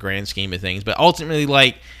are in the grand scheme of things. But ultimately,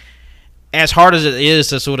 like, as hard as it is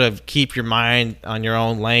to sort of keep your mind on your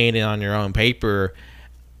own lane and on your own paper,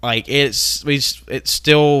 like, it's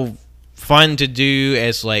still fun to do.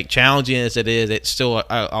 As, like, challenging as it is, it's still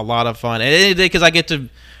a lot of fun. And because I get to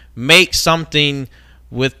make something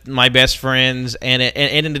with my best friends, and at the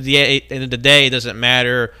end of the day, it doesn't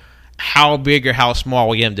matter how big or how small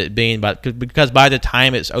we end up being, but because by the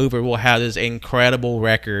time it's over, we'll have this incredible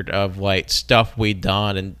record of, like, stuff we've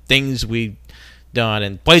done and things we've done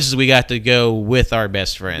and places we got to go with our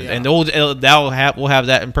best friends, and we'll have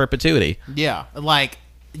that in perpetuity. Yeah, like.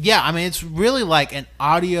 Yeah, I mean, it's really like an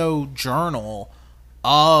audio journal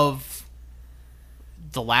of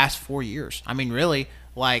the last 4 years. I mean, really,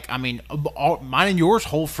 like, I mean, mine and yours'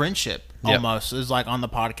 whole friendship almost is, like, on the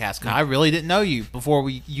podcast. 'Cause I really didn't know you before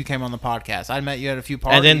you came on the podcast. I met you at a few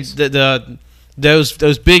parties. And then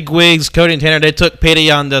those big wigs, Cody and Tanner, they took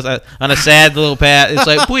pity on a sad little Pat. It's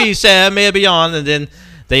like, please, Sam, may I be on? And then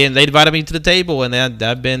they invited me to the table, and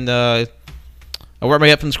I've been I worked my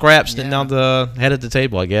way up from scraps, and now the head of the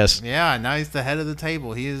table, I guess. Yeah, now he's the head of the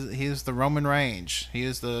table. He is the Roman Reigns. He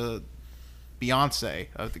is the Beyonce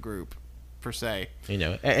of the group, per se. You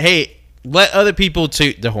know, hey, let other people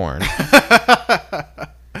toot the horn.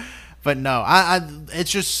 But no, I it's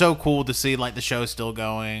just so cool to see like the show still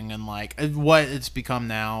going and like what it's become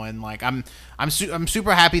now, and like I'm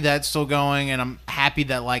super happy that it's still going, and I'm happy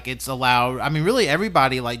that like it's allowed. I mean, really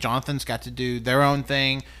everybody, like Jonathan's got to do their own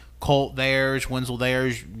thing, Colt theirs, Wenzel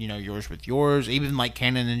theirs, you know, yours with yours, even like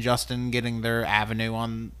Cannon and Justin getting their avenue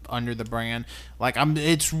on under the brand. Like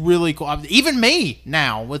it's really cool. Even me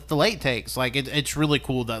now with the late takes, like it's really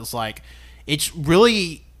cool that it's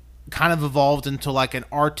really kind of evolved into like an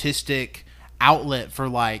artistic outlet for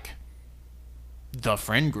like the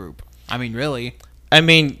friend group. I mean, really. I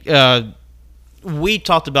mean, we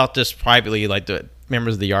talked about this privately, like the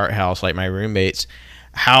members of the art house, like my roommates,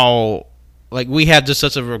 how like we have just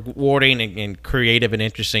such a rewarding and creative and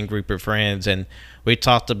interesting group of friends, and we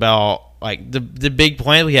talked about like the big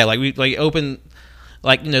plan we had, like we like open,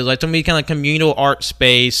 like, you know, like to me kind of communal art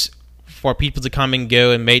space for people to come and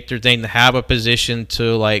go and make their thing, to have a position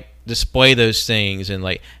to like display those things, and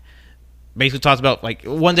like basically talked about like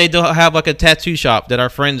one day they'll have like a tattoo shop that our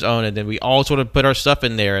friends own, and then we all sort of put our stuff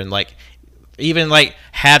in there, and like even like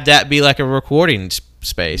have that be like a recording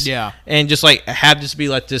space, and just like have this be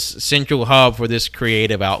like this central hub for this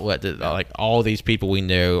creative outlet that like all these people we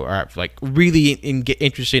know are like really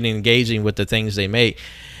interested in engaging with the things they make,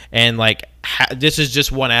 and like this is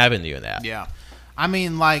just one avenue in that. I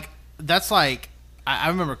mean, like that's like I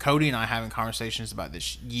remember Cody and I having conversations about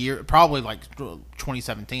this year, probably like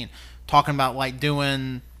 2017, talking about like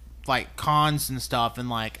doing like cons and stuff, and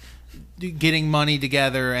like getting money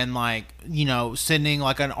together, and like, you know, sending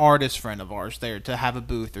like an artist friend of ours there to have a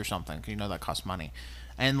booth or something, you know, that costs money,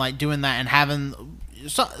 and like doing that and having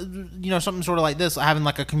you know, something sort of like this, having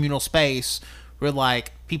like a communal space where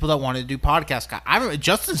like people that want to do podcasts. I remember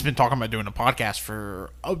Justin's been talking about doing a podcast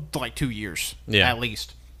for like 2 years at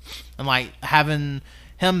least. And like having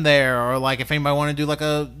him there, or like if anybody want to do like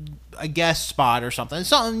a guest spot or something,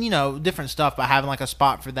 you know, different stuff, but having like a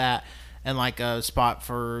spot for that, and like a spot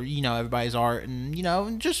for, you know, everybody's art, and, you know,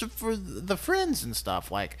 just for the friends and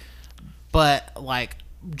stuff, like, but like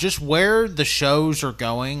just where the shows are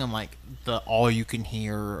going, and like the all you can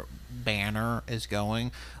hear banner is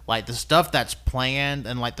going, like the stuff that's planned,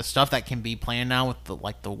 and like the stuff that can be planned now with the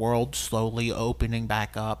like the world slowly opening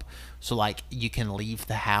back up, so like you can leave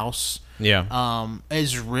the house,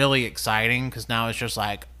 is really exciting, because now it's just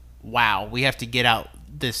like, wow, we have to get out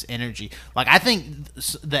this energy. Like I think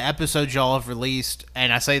the episodes y'all have released,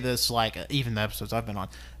 and I say this like even the episodes I've been on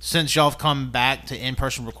since y'all have come back to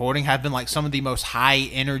in-person recording, have been like some of the most high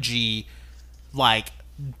energy, like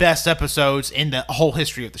best episodes in the whole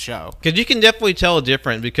history of the show. Because you can definitely tell a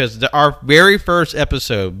difference, because our very first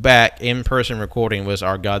episode back in person recording was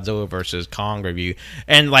our Godzilla versus Kong review,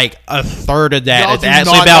 and like a third of that is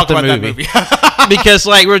actually about the movie. Because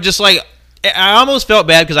like we're just like, I almost felt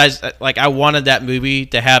bad because I wanted that movie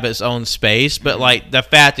to have its own space, but like the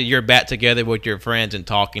fact that you're back together with your friends and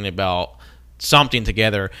talking about something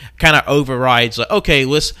together kind of overrides like, okay,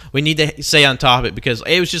 we need to stay on top of it, because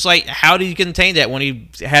it was just like, how do you contain that when you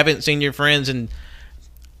haven't seen your friends and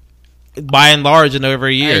by and large in over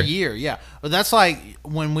a year? Yeah. Well, that's like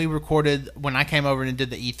when I came over and did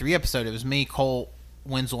the E3 episode, it was me, Cole,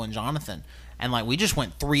 Wenzel, and Jonathan, and like we just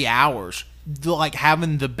went 3 hours, like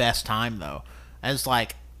having the best time though. As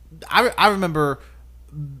like I remember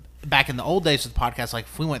back in the old days of the podcast, like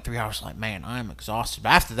if we went 3 hours, like, man, I'm exhausted. But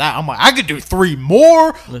after that, I'm like, I could do 3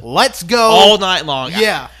 more. Let's go all night long.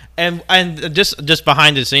 Yeah. And just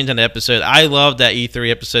behind the scenes in the episode, I love that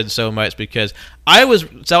E3 episode so much, because I was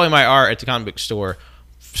selling my art at the comic book store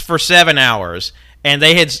for 7 hours, and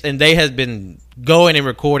they had been going and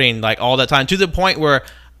recording like all that time, to the point where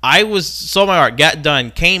I sold my art, got done,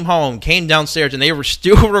 came home, came downstairs, and they were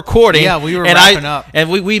still recording. Yeah, we were wrapping up. And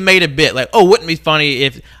we made a bit like, oh, wouldn't it be funny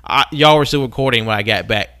if y'all were still recording when I got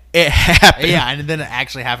back? It happened. Yeah, and then it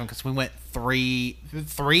actually happened, because we went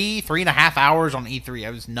 3.5 hours on E3. It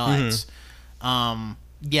was nuts.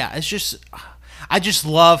 Yeah, it's just, I just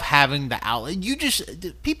love having the outlet.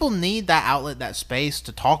 People need that outlet, that space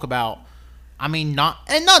to talk about. I mean, not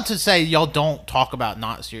to say y'all don't talk about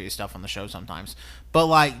not serious stuff on the show sometimes, but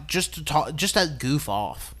like just to talk, just to goof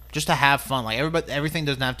off, just to have fun. Like everything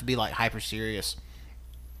doesn't have to be like hyper serious,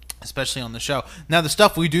 especially on the show. Now the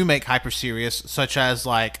stuff we do make hyper serious, such as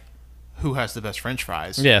like who has the best French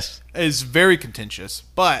fries. Yes. Is very contentious,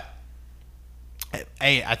 but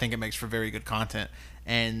A, I think it makes for very good content,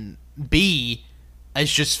 and B,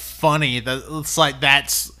 it's just funny that it's like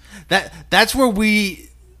that's where we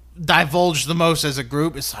divulge the most as a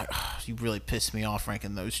group. It's like, oh, you really pissed me off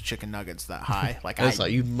ranking those chicken nuggets that high. Like, It's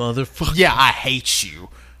like, you motherfucker. yeah, I hate you.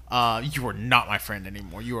 You are not my friend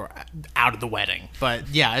anymore. You are out of the wedding. But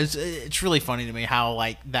yeah, it's really funny to me how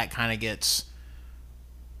like that kind of gets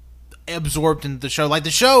absorbed into the show. Like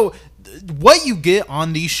the show, what you get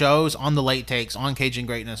on these shows, on the Late Takes, on Cajun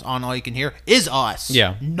Greatness, on All You Can Hear, is us.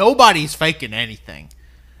 Yeah. Nobody's faking anything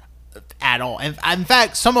at all. And in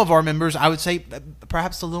fact, some of our members, I would say,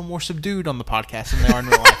 perhaps a little more subdued on the podcast than they are in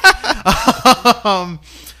real life.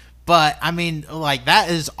 But I mean, like that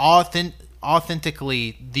is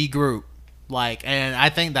authentically the group. Like, and I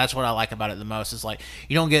think that's what I like about it the most. Is like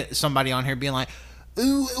you don't get somebody on here being like,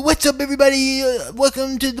 "Ooh, what's up, everybody?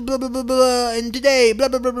 Welcome to the blah blah blah blah, and today blah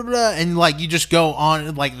blah blah blah blah," and like you just go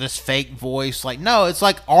on like this fake voice. Like, no, it's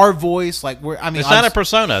like our voice. Like it's not a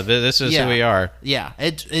persona. This is who we are. Yeah,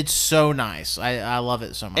 it's so nice. I love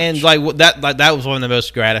it so much. And like that was one of the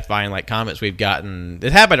most gratifying like comments we've gotten.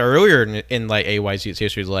 It happened earlier in like AYZ's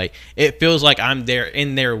history. Like it feels like I'm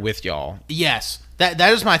in there with y'all. Yes. That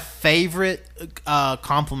is my favorite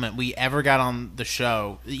compliment we ever got on the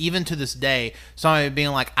show, even to this day. Somebody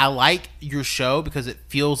being like, "I like your show because it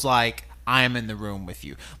feels like I am in the room with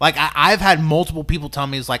you." Like I've had multiple people tell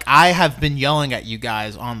me, "It's like I have been yelling at you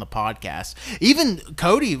guys on the podcast." Even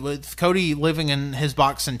Cody, with Cody living in his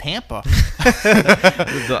box in Tampa.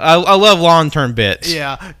 I love long-term bits.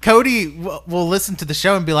 Yeah, Cody will listen to the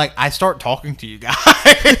show and be like, "I start talking to you guys,"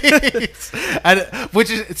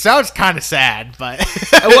 it sounds kind of sad, but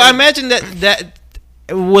well, I imagine that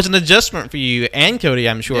it was an adjustment for you and Cody.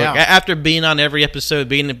 I'm sure after being on every episode,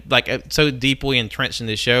 being like so deeply entrenched in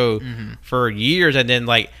the show for years, and then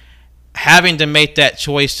like having to make that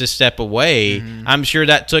choice to step away. I'm sure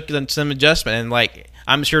that took some adjustment, and like.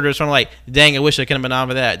 I'm sure there's something like, dang, I wish I could have been on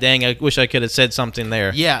with that. Dang, I wish I could have said something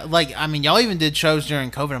there. Yeah, like, I mean, y'all even did shows during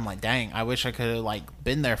COVID. I'm like, dang, I wish I could have, like,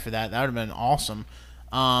 been there for that. That would have been awesome.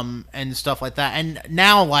 And stuff like that. And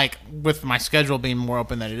now, like, with my schedule being more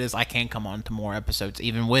open than it is, I can come on to more episodes,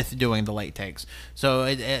 even with doing the Late Takes. So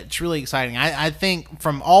it's really exciting. I think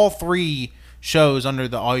from all three shows under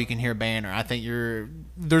the All You Can Hear banner, I think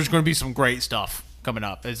there's going to be some great stuff coming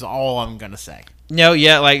up, is all I'm going to say. No,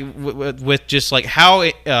 yeah, like with just like how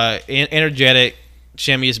energetic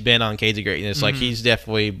Shimmy has been on Cage of Greatness, like he's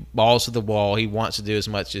definitely balls to the wall. He wants to do as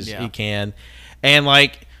much as he can, and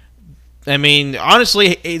like, I mean,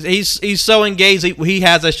 honestly, he's so engaged. He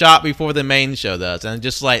has a shot before the main show does, and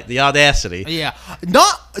just like the audacity. Yeah,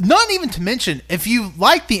 not even to mention, if you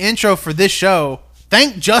like the intro for this show,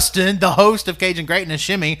 thank Justin, the host of Cajun Greatness,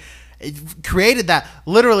 Shimmy, created that.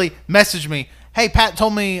 Literally messaged me. Hey, Pat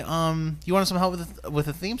told me you wanted some help with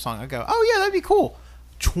a theme song. I go, oh, yeah, that'd be cool.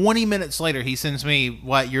 20 minutes later, he sends me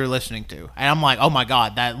what you're listening to. And I'm like, oh, my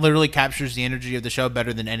God, that literally captures the energy of the show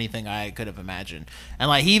better than anything I could have imagined. And,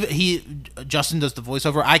 like, Justin does the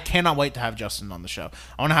voiceover. I cannot wait to have Justin on the show.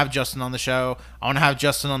 I want to have Justin on the show. I want to have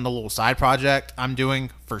Justin on the little side project I'm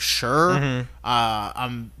doing for sure.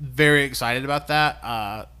 I'm very excited about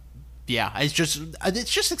that. Yeah, it's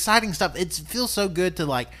just exciting stuff. It feels so good to,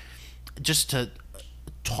 like, just to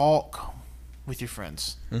talk with your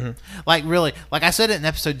friends. Like, really, like I said it in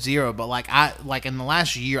episode 0, but like in the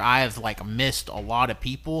last year I have like missed a lot of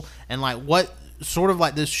people, and like what sort of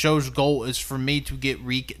like this show's goal is for me to get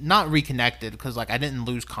not reconnected, because like I didn't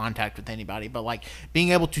lose contact with anybody, but like being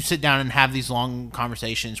able to sit down and have these long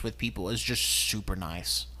conversations with people is just super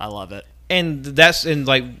nice. I love it. And that's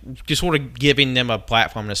like just sort of giving them a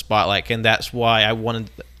platform and a spotlight, and that's why I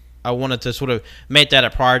wanted to sort of make that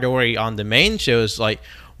a priority on the main shows. Like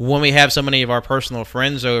when we have so many of our personal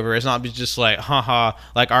friends over, it's not just like, haha,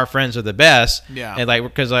 like our friends are the best. Yeah. And like,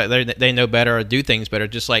 because like, they know better or do things better.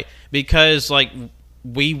 Just like, because like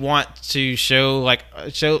we want to show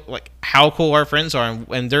how cool our friends are,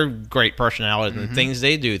 and their great personalities and the things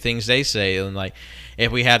they do, things they say. And like,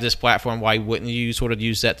 if we have this platform, why wouldn't you sort of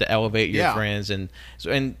use that to elevate your friends and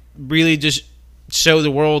really just show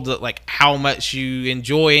the world that, like, how much you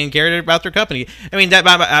enjoy and care about their company. I mean, that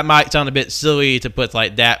might sound a bit silly to put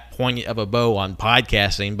like that poignant of a bow on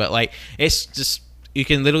podcasting, but like it's just, you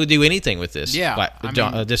can literally do anything with this.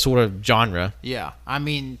 Yeah, this sort of genre. Yeah, I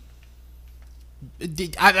mean,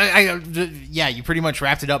 yeah, you pretty much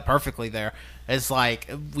wrapped it up perfectly there. It's like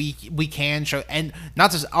we can show, and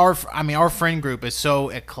not just our friend group is so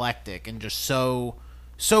eclectic and just so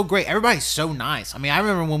great. Everybody's so nice. I mean, I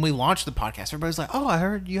remember when we launched the podcast, everybody's like, "Oh, I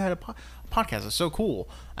heard you had a podcast is so cool.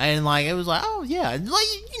 And like it was like, oh yeah,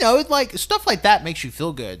 like like stuff like that makes you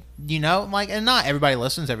feel good, like, and not everybody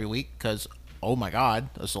listens every week because oh my god,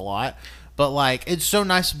 that's a lot. But like it's so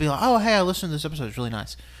nice to be like, oh hey, I listened to this episode, it's really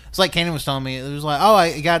nice. It's like Kanan was telling me, it was like, oh,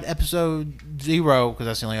 I got episode 0 because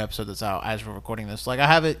that's the only episode that's out as we're recording this. Like I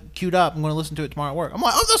have it queued up, I'm going to listen to it tomorrow at work. I'm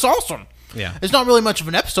like, oh, that's awesome. Yeah, it's not really much of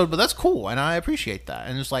an episode, but that's cool, and I appreciate that.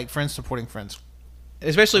 And it's like friends supporting friends.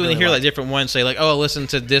 Especially when you hear like different ones say like, "Oh, listen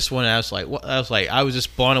to this one." And I was like, "What?" I was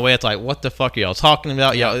just blown away. It's like, "What the fuck are y'all talking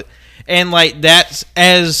about?" Y'all, and like that's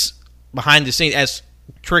as behind the scenes, as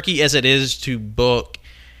tricky as it is to book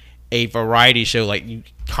a variety show. Like you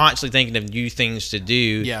constantly thinking of new things to do.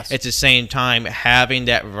 Yes. At the same time, having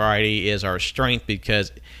that variety is our strength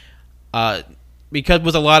because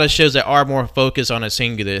with a lot of shows that are more focused on a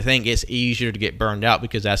singular thing, it's easier to get burned out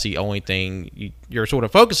because that's the only thing you're sort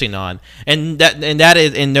of focusing on, and that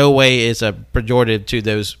is in no way is a pejorative to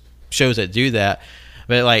those shows that do that,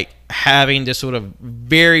 but like having this sort of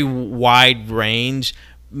very wide range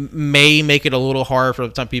may make it a little hard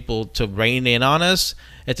for some people to rein in on us.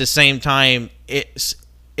 At the same time, it's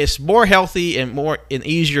more healthy and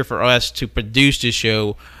easier for us to produce the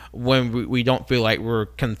show when we don't feel like we're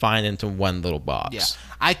confined into one little box. Yeah,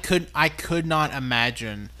 I could not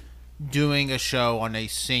imagine doing a show on a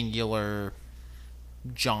singular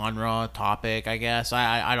genre topic. I guess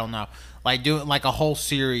I don't know, like doing like a whole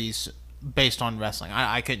series based on wrestling.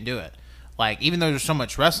 I couldn't do it. Like even though there's so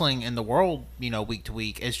much wrestling in the world, week to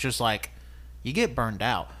week, it's just like you get burned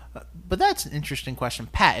out. But that's an interesting question,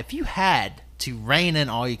 Pat. If you had to rein in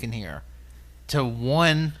all you can hear to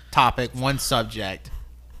one topic, one subject,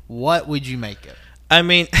 what would you make it? I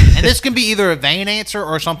mean, and this can be either a vain answer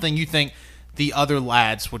or something you think the other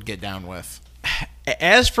lads would get down with.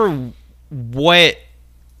 As for what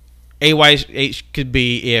AYH could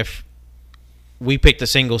be if we picked a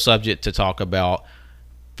single subject to talk about,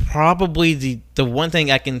 probably the one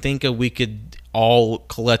thing I can think of we could all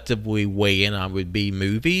collectively weigh in on would be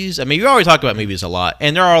movies. I mean, we already talk about movies a lot,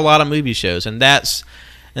 and there are a lot of movie shows, and that's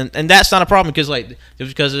not a problem because like just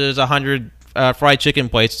because there's 100 fried chicken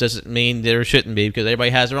plates doesn't mean there shouldn't be, because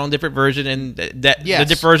everybody has their own different version, and the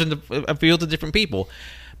different version appeal to different people.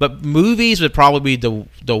 But movies would probably be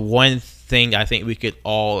the one thing I think we could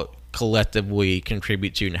all collectively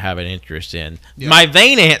contribute to and have an interest in. Yeah. My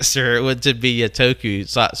vain answer would to be a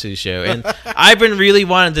tokusatsu show, and I've been really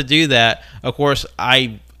wanting to do that. Of course,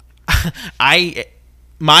 my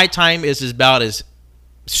time is about as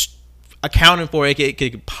accounting for it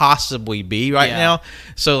could possibly be right now,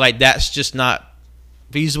 so like that's just not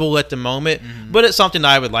feasible at the moment. But it's something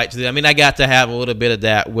I would like to do. I mean, I got to have a little bit of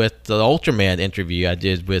that with the Ultraman interview I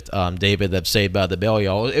did with David of Saved by the Bell,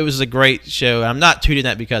 y'all. It was a great show. I'm not tooting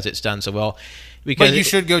that because it's done so well, because but you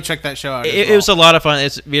should go check that show out. It was a lot of fun.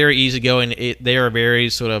 It's very easygoing. They are very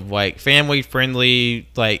sort of like family friendly,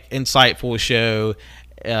 like insightful show.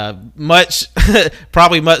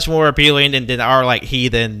 Probably much more appealing than our like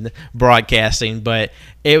heathen broadcasting, but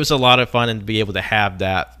it was a lot of fun and to be able to have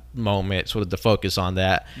that moment, sort of to focus on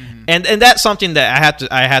that, and that's something that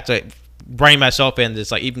I have to bring myself in.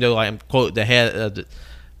 It's like, even though I'm quote the head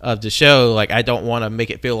of the show, like I don't want to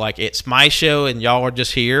make it feel like it's my show and y'all are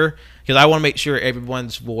just here, because I want to make sure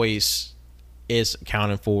everyone's voice is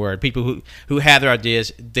accounted for, and people who have their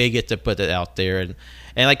ideas, they get to put it out there, and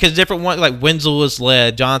like, because different ones, like Wenzel is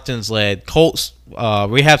led, Jonathan's led, Colt's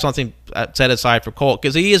we have something set aside for Colt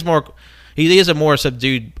because he is a more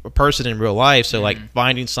subdued person in real life, so like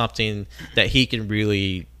finding something that he can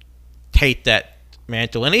really take that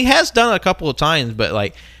mantle, and he has done it a couple of times, but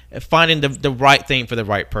like finding the right thing for the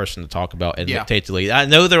right person to talk about and take the lead. I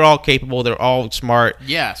know they're all capable, they're all smart,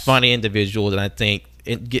 funny individuals, and I think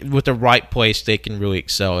with the right place they can really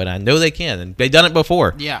excel, and I know they can, and they've done it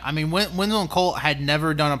before. Yeah, I mean, Wendell and Colt had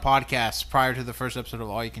never done a podcast prior to the first episode of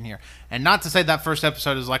All You Can Hear, and not to say that first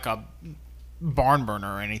episode is like a barn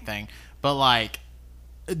burner or anything, but like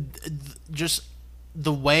just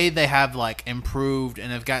the way they have like improved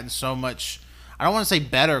and have gotten so much, I don't want to say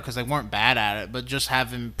better because they weren't bad at it, but just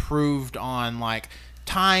have improved on like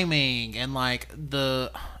timing and like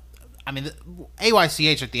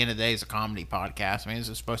AYCH at the end of the day is a comedy podcast. I mean,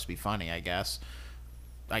 it's supposed to be funny, I guess.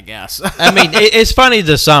 I mean, it's funny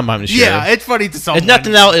to some, I'm sure. Yeah, it's funny to some. If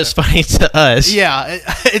nothing else, it's funny to us. Yeah,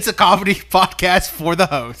 it's a comedy podcast for the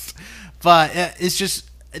host. But it's just,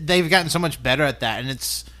 they've gotten so much better at that. And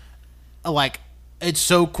it's like, it's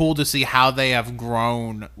so cool to see how they have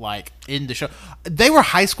grown, like, in the show. They were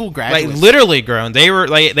high school graduates. Like, literally grown. They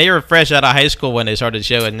were fresh out of high school when they started the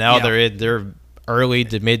show, and now they're in their early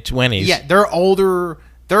to mid-20s. Yeah, they're older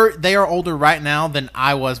they are older right now than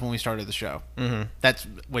I was when we started the show.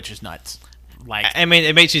 Mm-hmm. Which is nuts. Like, I mean,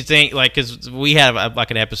 it makes you think, like, because we have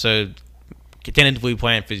like an episode tentatively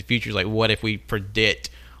planned for the future. Like, what if we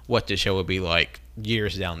predict what the show would be like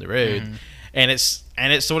years down the road? Mm-hmm. And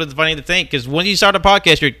it's sort of funny to think, because when you start a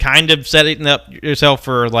podcast, you're kind of setting up yourself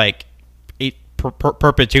for like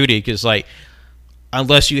perpetuity. Because like,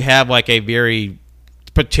 unless you have like a very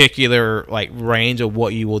particular like range of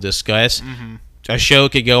what you will discuss, mm-hmm. a show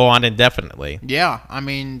could go on indefinitely. Yeah, I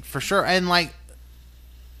mean, for sure. And like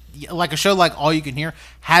a show like All You Can Hear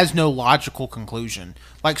has no logical conclusion.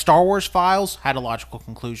 Like Star Wars Files had a logical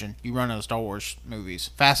conclusion. You run out of Star Wars movies.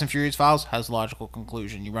 Fast and Furious Files has a logical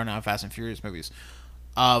conclusion. You run out of Fast and Furious movies.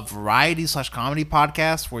 A variety/comedy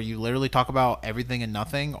podcast where you literally talk about everything and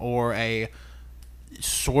nothing, or a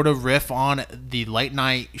sort of riff on the late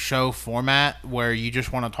night show format where you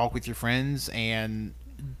just want to talk with your friends and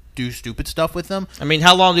do stupid stuff with them. I mean,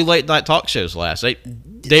 how long do late night talk shows last?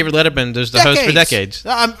 David Letterman is the host for decades.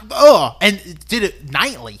 And did it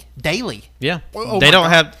daily. Yeah. They don't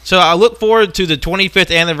have. So I look forward to the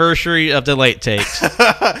 25th anniversary of the Late Takes.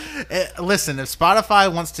 Listen, if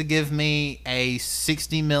Spotify wants to give me a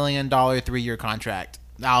 $60 million 3-year contract,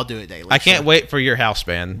 I'll do it daily. I can't wait for your house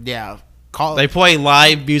band. Yeah. They play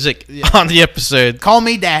live music on the episode. Call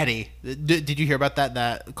Me Daddy. Did you hear about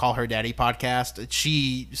that Call Her Daddy podcast?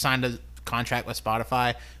 She signed a contract with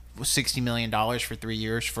Spotify with $60 million for 3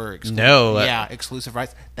 years for exclusive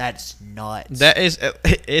rights. That's nuts. That is,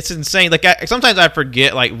 it's insane. Like sometimes I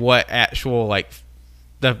forget like what actual like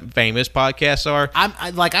the famous podcasts are.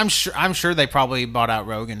 I'm sure they probably bought out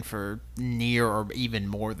Rogan for near or even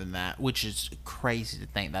more than that, which is crazy to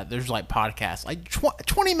think that there's like podcasts like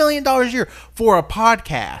 $20 million a year for a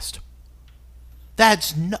podcast.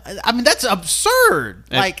 That's absurd.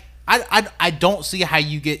 Like I don't see how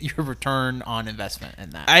you get your return on investment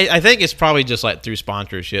in that. I think it's probably just like through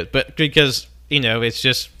sponsorship, but because it's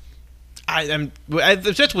just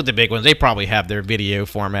it's just with the big ones, they probably have their video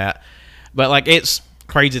format, but like it's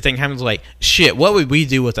crazy thing happens. Like, shit, what would we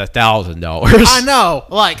do with $1,000? I know.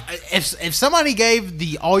 Like, if somebody gave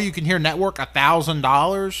the All You Can Hear network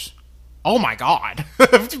 $1,000, oh my god,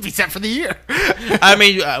 it'd be set for the year. I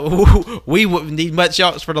mean, we wouldn't need much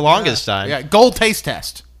else for the longest time. Yeah, gold taste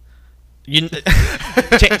test.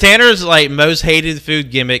 Tanner's like most hated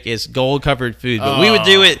food gimmick is gold covered food, but we would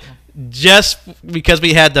do it just because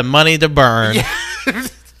we had the money to burn. Yeah.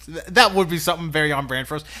 That would be something very on brand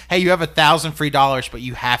for us. Hey, you have $1,000 free, but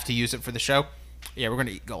you have to use it for the show. Yeah, we're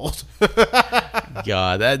gonna eat gold.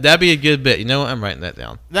 God, that'd be a good bit. You know what? I'm writing that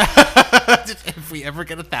down. If we ever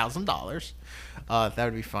get $1,000, that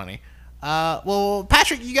would be funny. Well,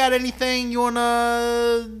 Patrick, you got anything you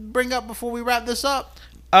wanna bring up before we wrap this up?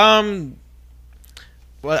 Well,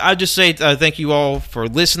 I'll just say thank you all for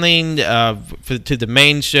listening to the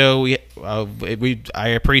main show. I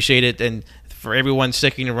appreciate it, and for everyone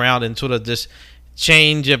sticking around and sort of this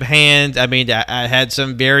change of hands. I mean, I had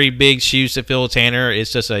some very big shoes to fill. Tanner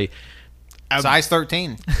is just size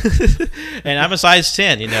 13, and I'm a size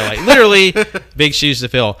 10. Like literally big shoes to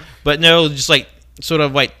fill. But no, just like sort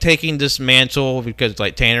of like taking this mantle, because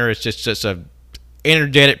like Tanner is just a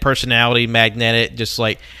energetic personality, magnetic. Just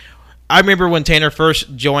like I remember when Tanner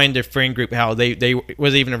first joined the friend group, how they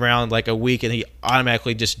was even around like a week, and he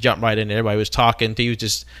automatically just jumped right in. Everybody was talking. He was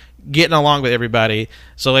just getting along with everybody.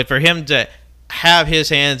 So like for him to have his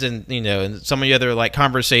hands in and some of the other like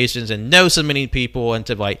conversations and know so many people, and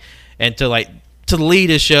to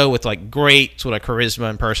lead a show with like great sort of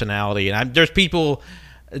charisma and personality. And there's people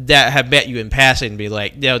that have met you in passing and be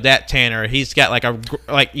like, that Tanner, he's got like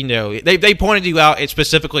they pointed you out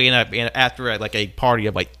specifically after like a party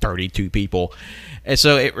of like 32 people. And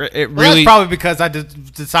so it really, that's probably because I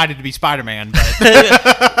decided to be Spider-Man,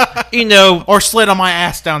 or slid on my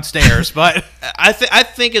ass downstairs. But I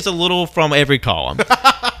think it's a little from every column.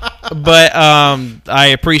 But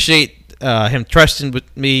I appreciate him trusting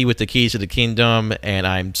with me with the keys to the kingdom, and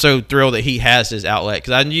I'm so thrilled that he has his outlet,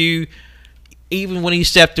 because I knew even when he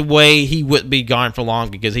stepped away, he wouldn't be gone for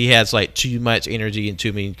long, because he has like too much energy and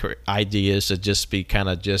too many ideas to just be kind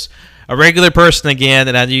of just a regular person again.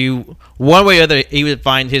 And I knew one way or other he would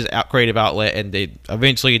find his creative outlet, and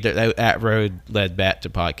eventually that road led back to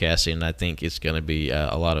podcasting. And I think it's going to be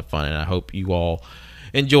a lot of fun, and I hope you all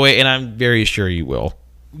enjoy it, and I'm very sure you will.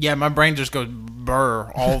 Yeah, my brain just goes burr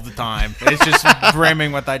all the time. It's just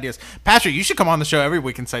brimming with ideas. Patrick, you should come on the show every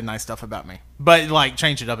week and say nice stuff about me, but like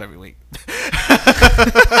change it up every week.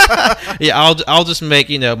 Yeah, I'll just make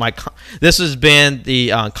this has been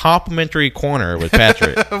the complimentary corner with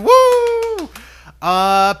Patrick. Woo!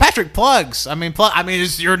 Patrick, plugs. I mean,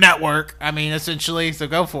 it's your network. I mean, essentially, so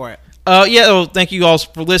go for it. Thank you all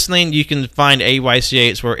for listening. You can find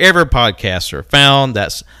AYCH wherever podcasts are found.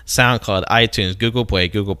 That's SoundCloud, iTunes, Google Play,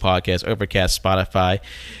 Google Podcasts, Overcast, Spotify.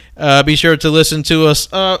 Be sure to listen to us.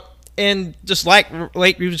 And just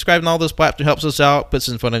rate, subscribe on all those platforms. Helps us out, puts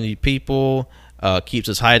us in front of new people, keeps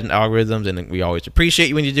us high in algorithms, and we always appreciate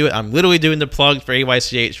you when you do it. I'm literally doing the plug for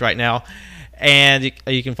AYCH right now. And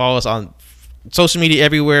you can follow us on social media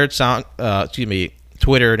everywhere.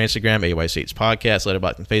 Twitter and Instagram, AYCH Podcast,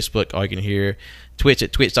 Letterboxd and Facebook, All You Can Hear. Twitch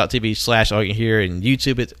at twitch.tv/All You Can Hear, and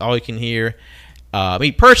YouTube at All You Can Hear.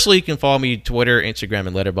 Me personally, you can follow me Twitter, Instagram,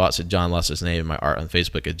 and Letterboxd at John Luster's Name, and my art on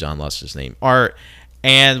Facebook at John Luster's Name Art.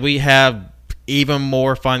 And we have even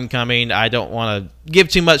more fun coming. I don't want to give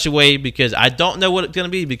too much away because I don't know what it's going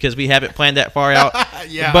to be because we haven't planned that far out.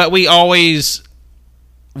 Yeah. But we always...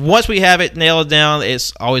 Once we have it nailed down,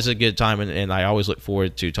 it's always a good time, and I always look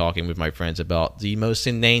forward to talking with my friends about the most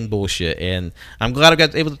inane bullshit. And I'm glad I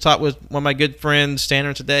got able to talk with one of my good friends,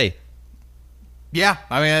 Tanner, today. Yeah,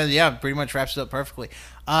 I mean, pretty much wraps it up perfectly.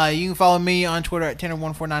 You can follow me on Twitter at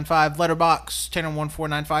Tanner1495, Letterboxd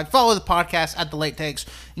Tanner1495. Follow the podcast at The Late Takes.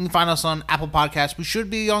 You can find us on Apple Podcasts. We should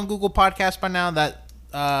be on Google Podcasts by now. That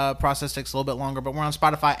process takes a little bit longer, but we're on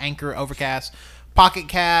Spotify, Anchor, Overcast, Pocket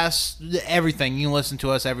Cast, everything. You can listen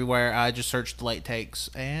to us everywhere. Just search The Late Takes.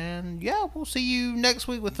 And yeah, we'll see you next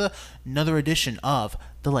week with another edition of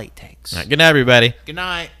The Late Takes. All right, good night, everybody. Good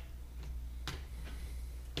night.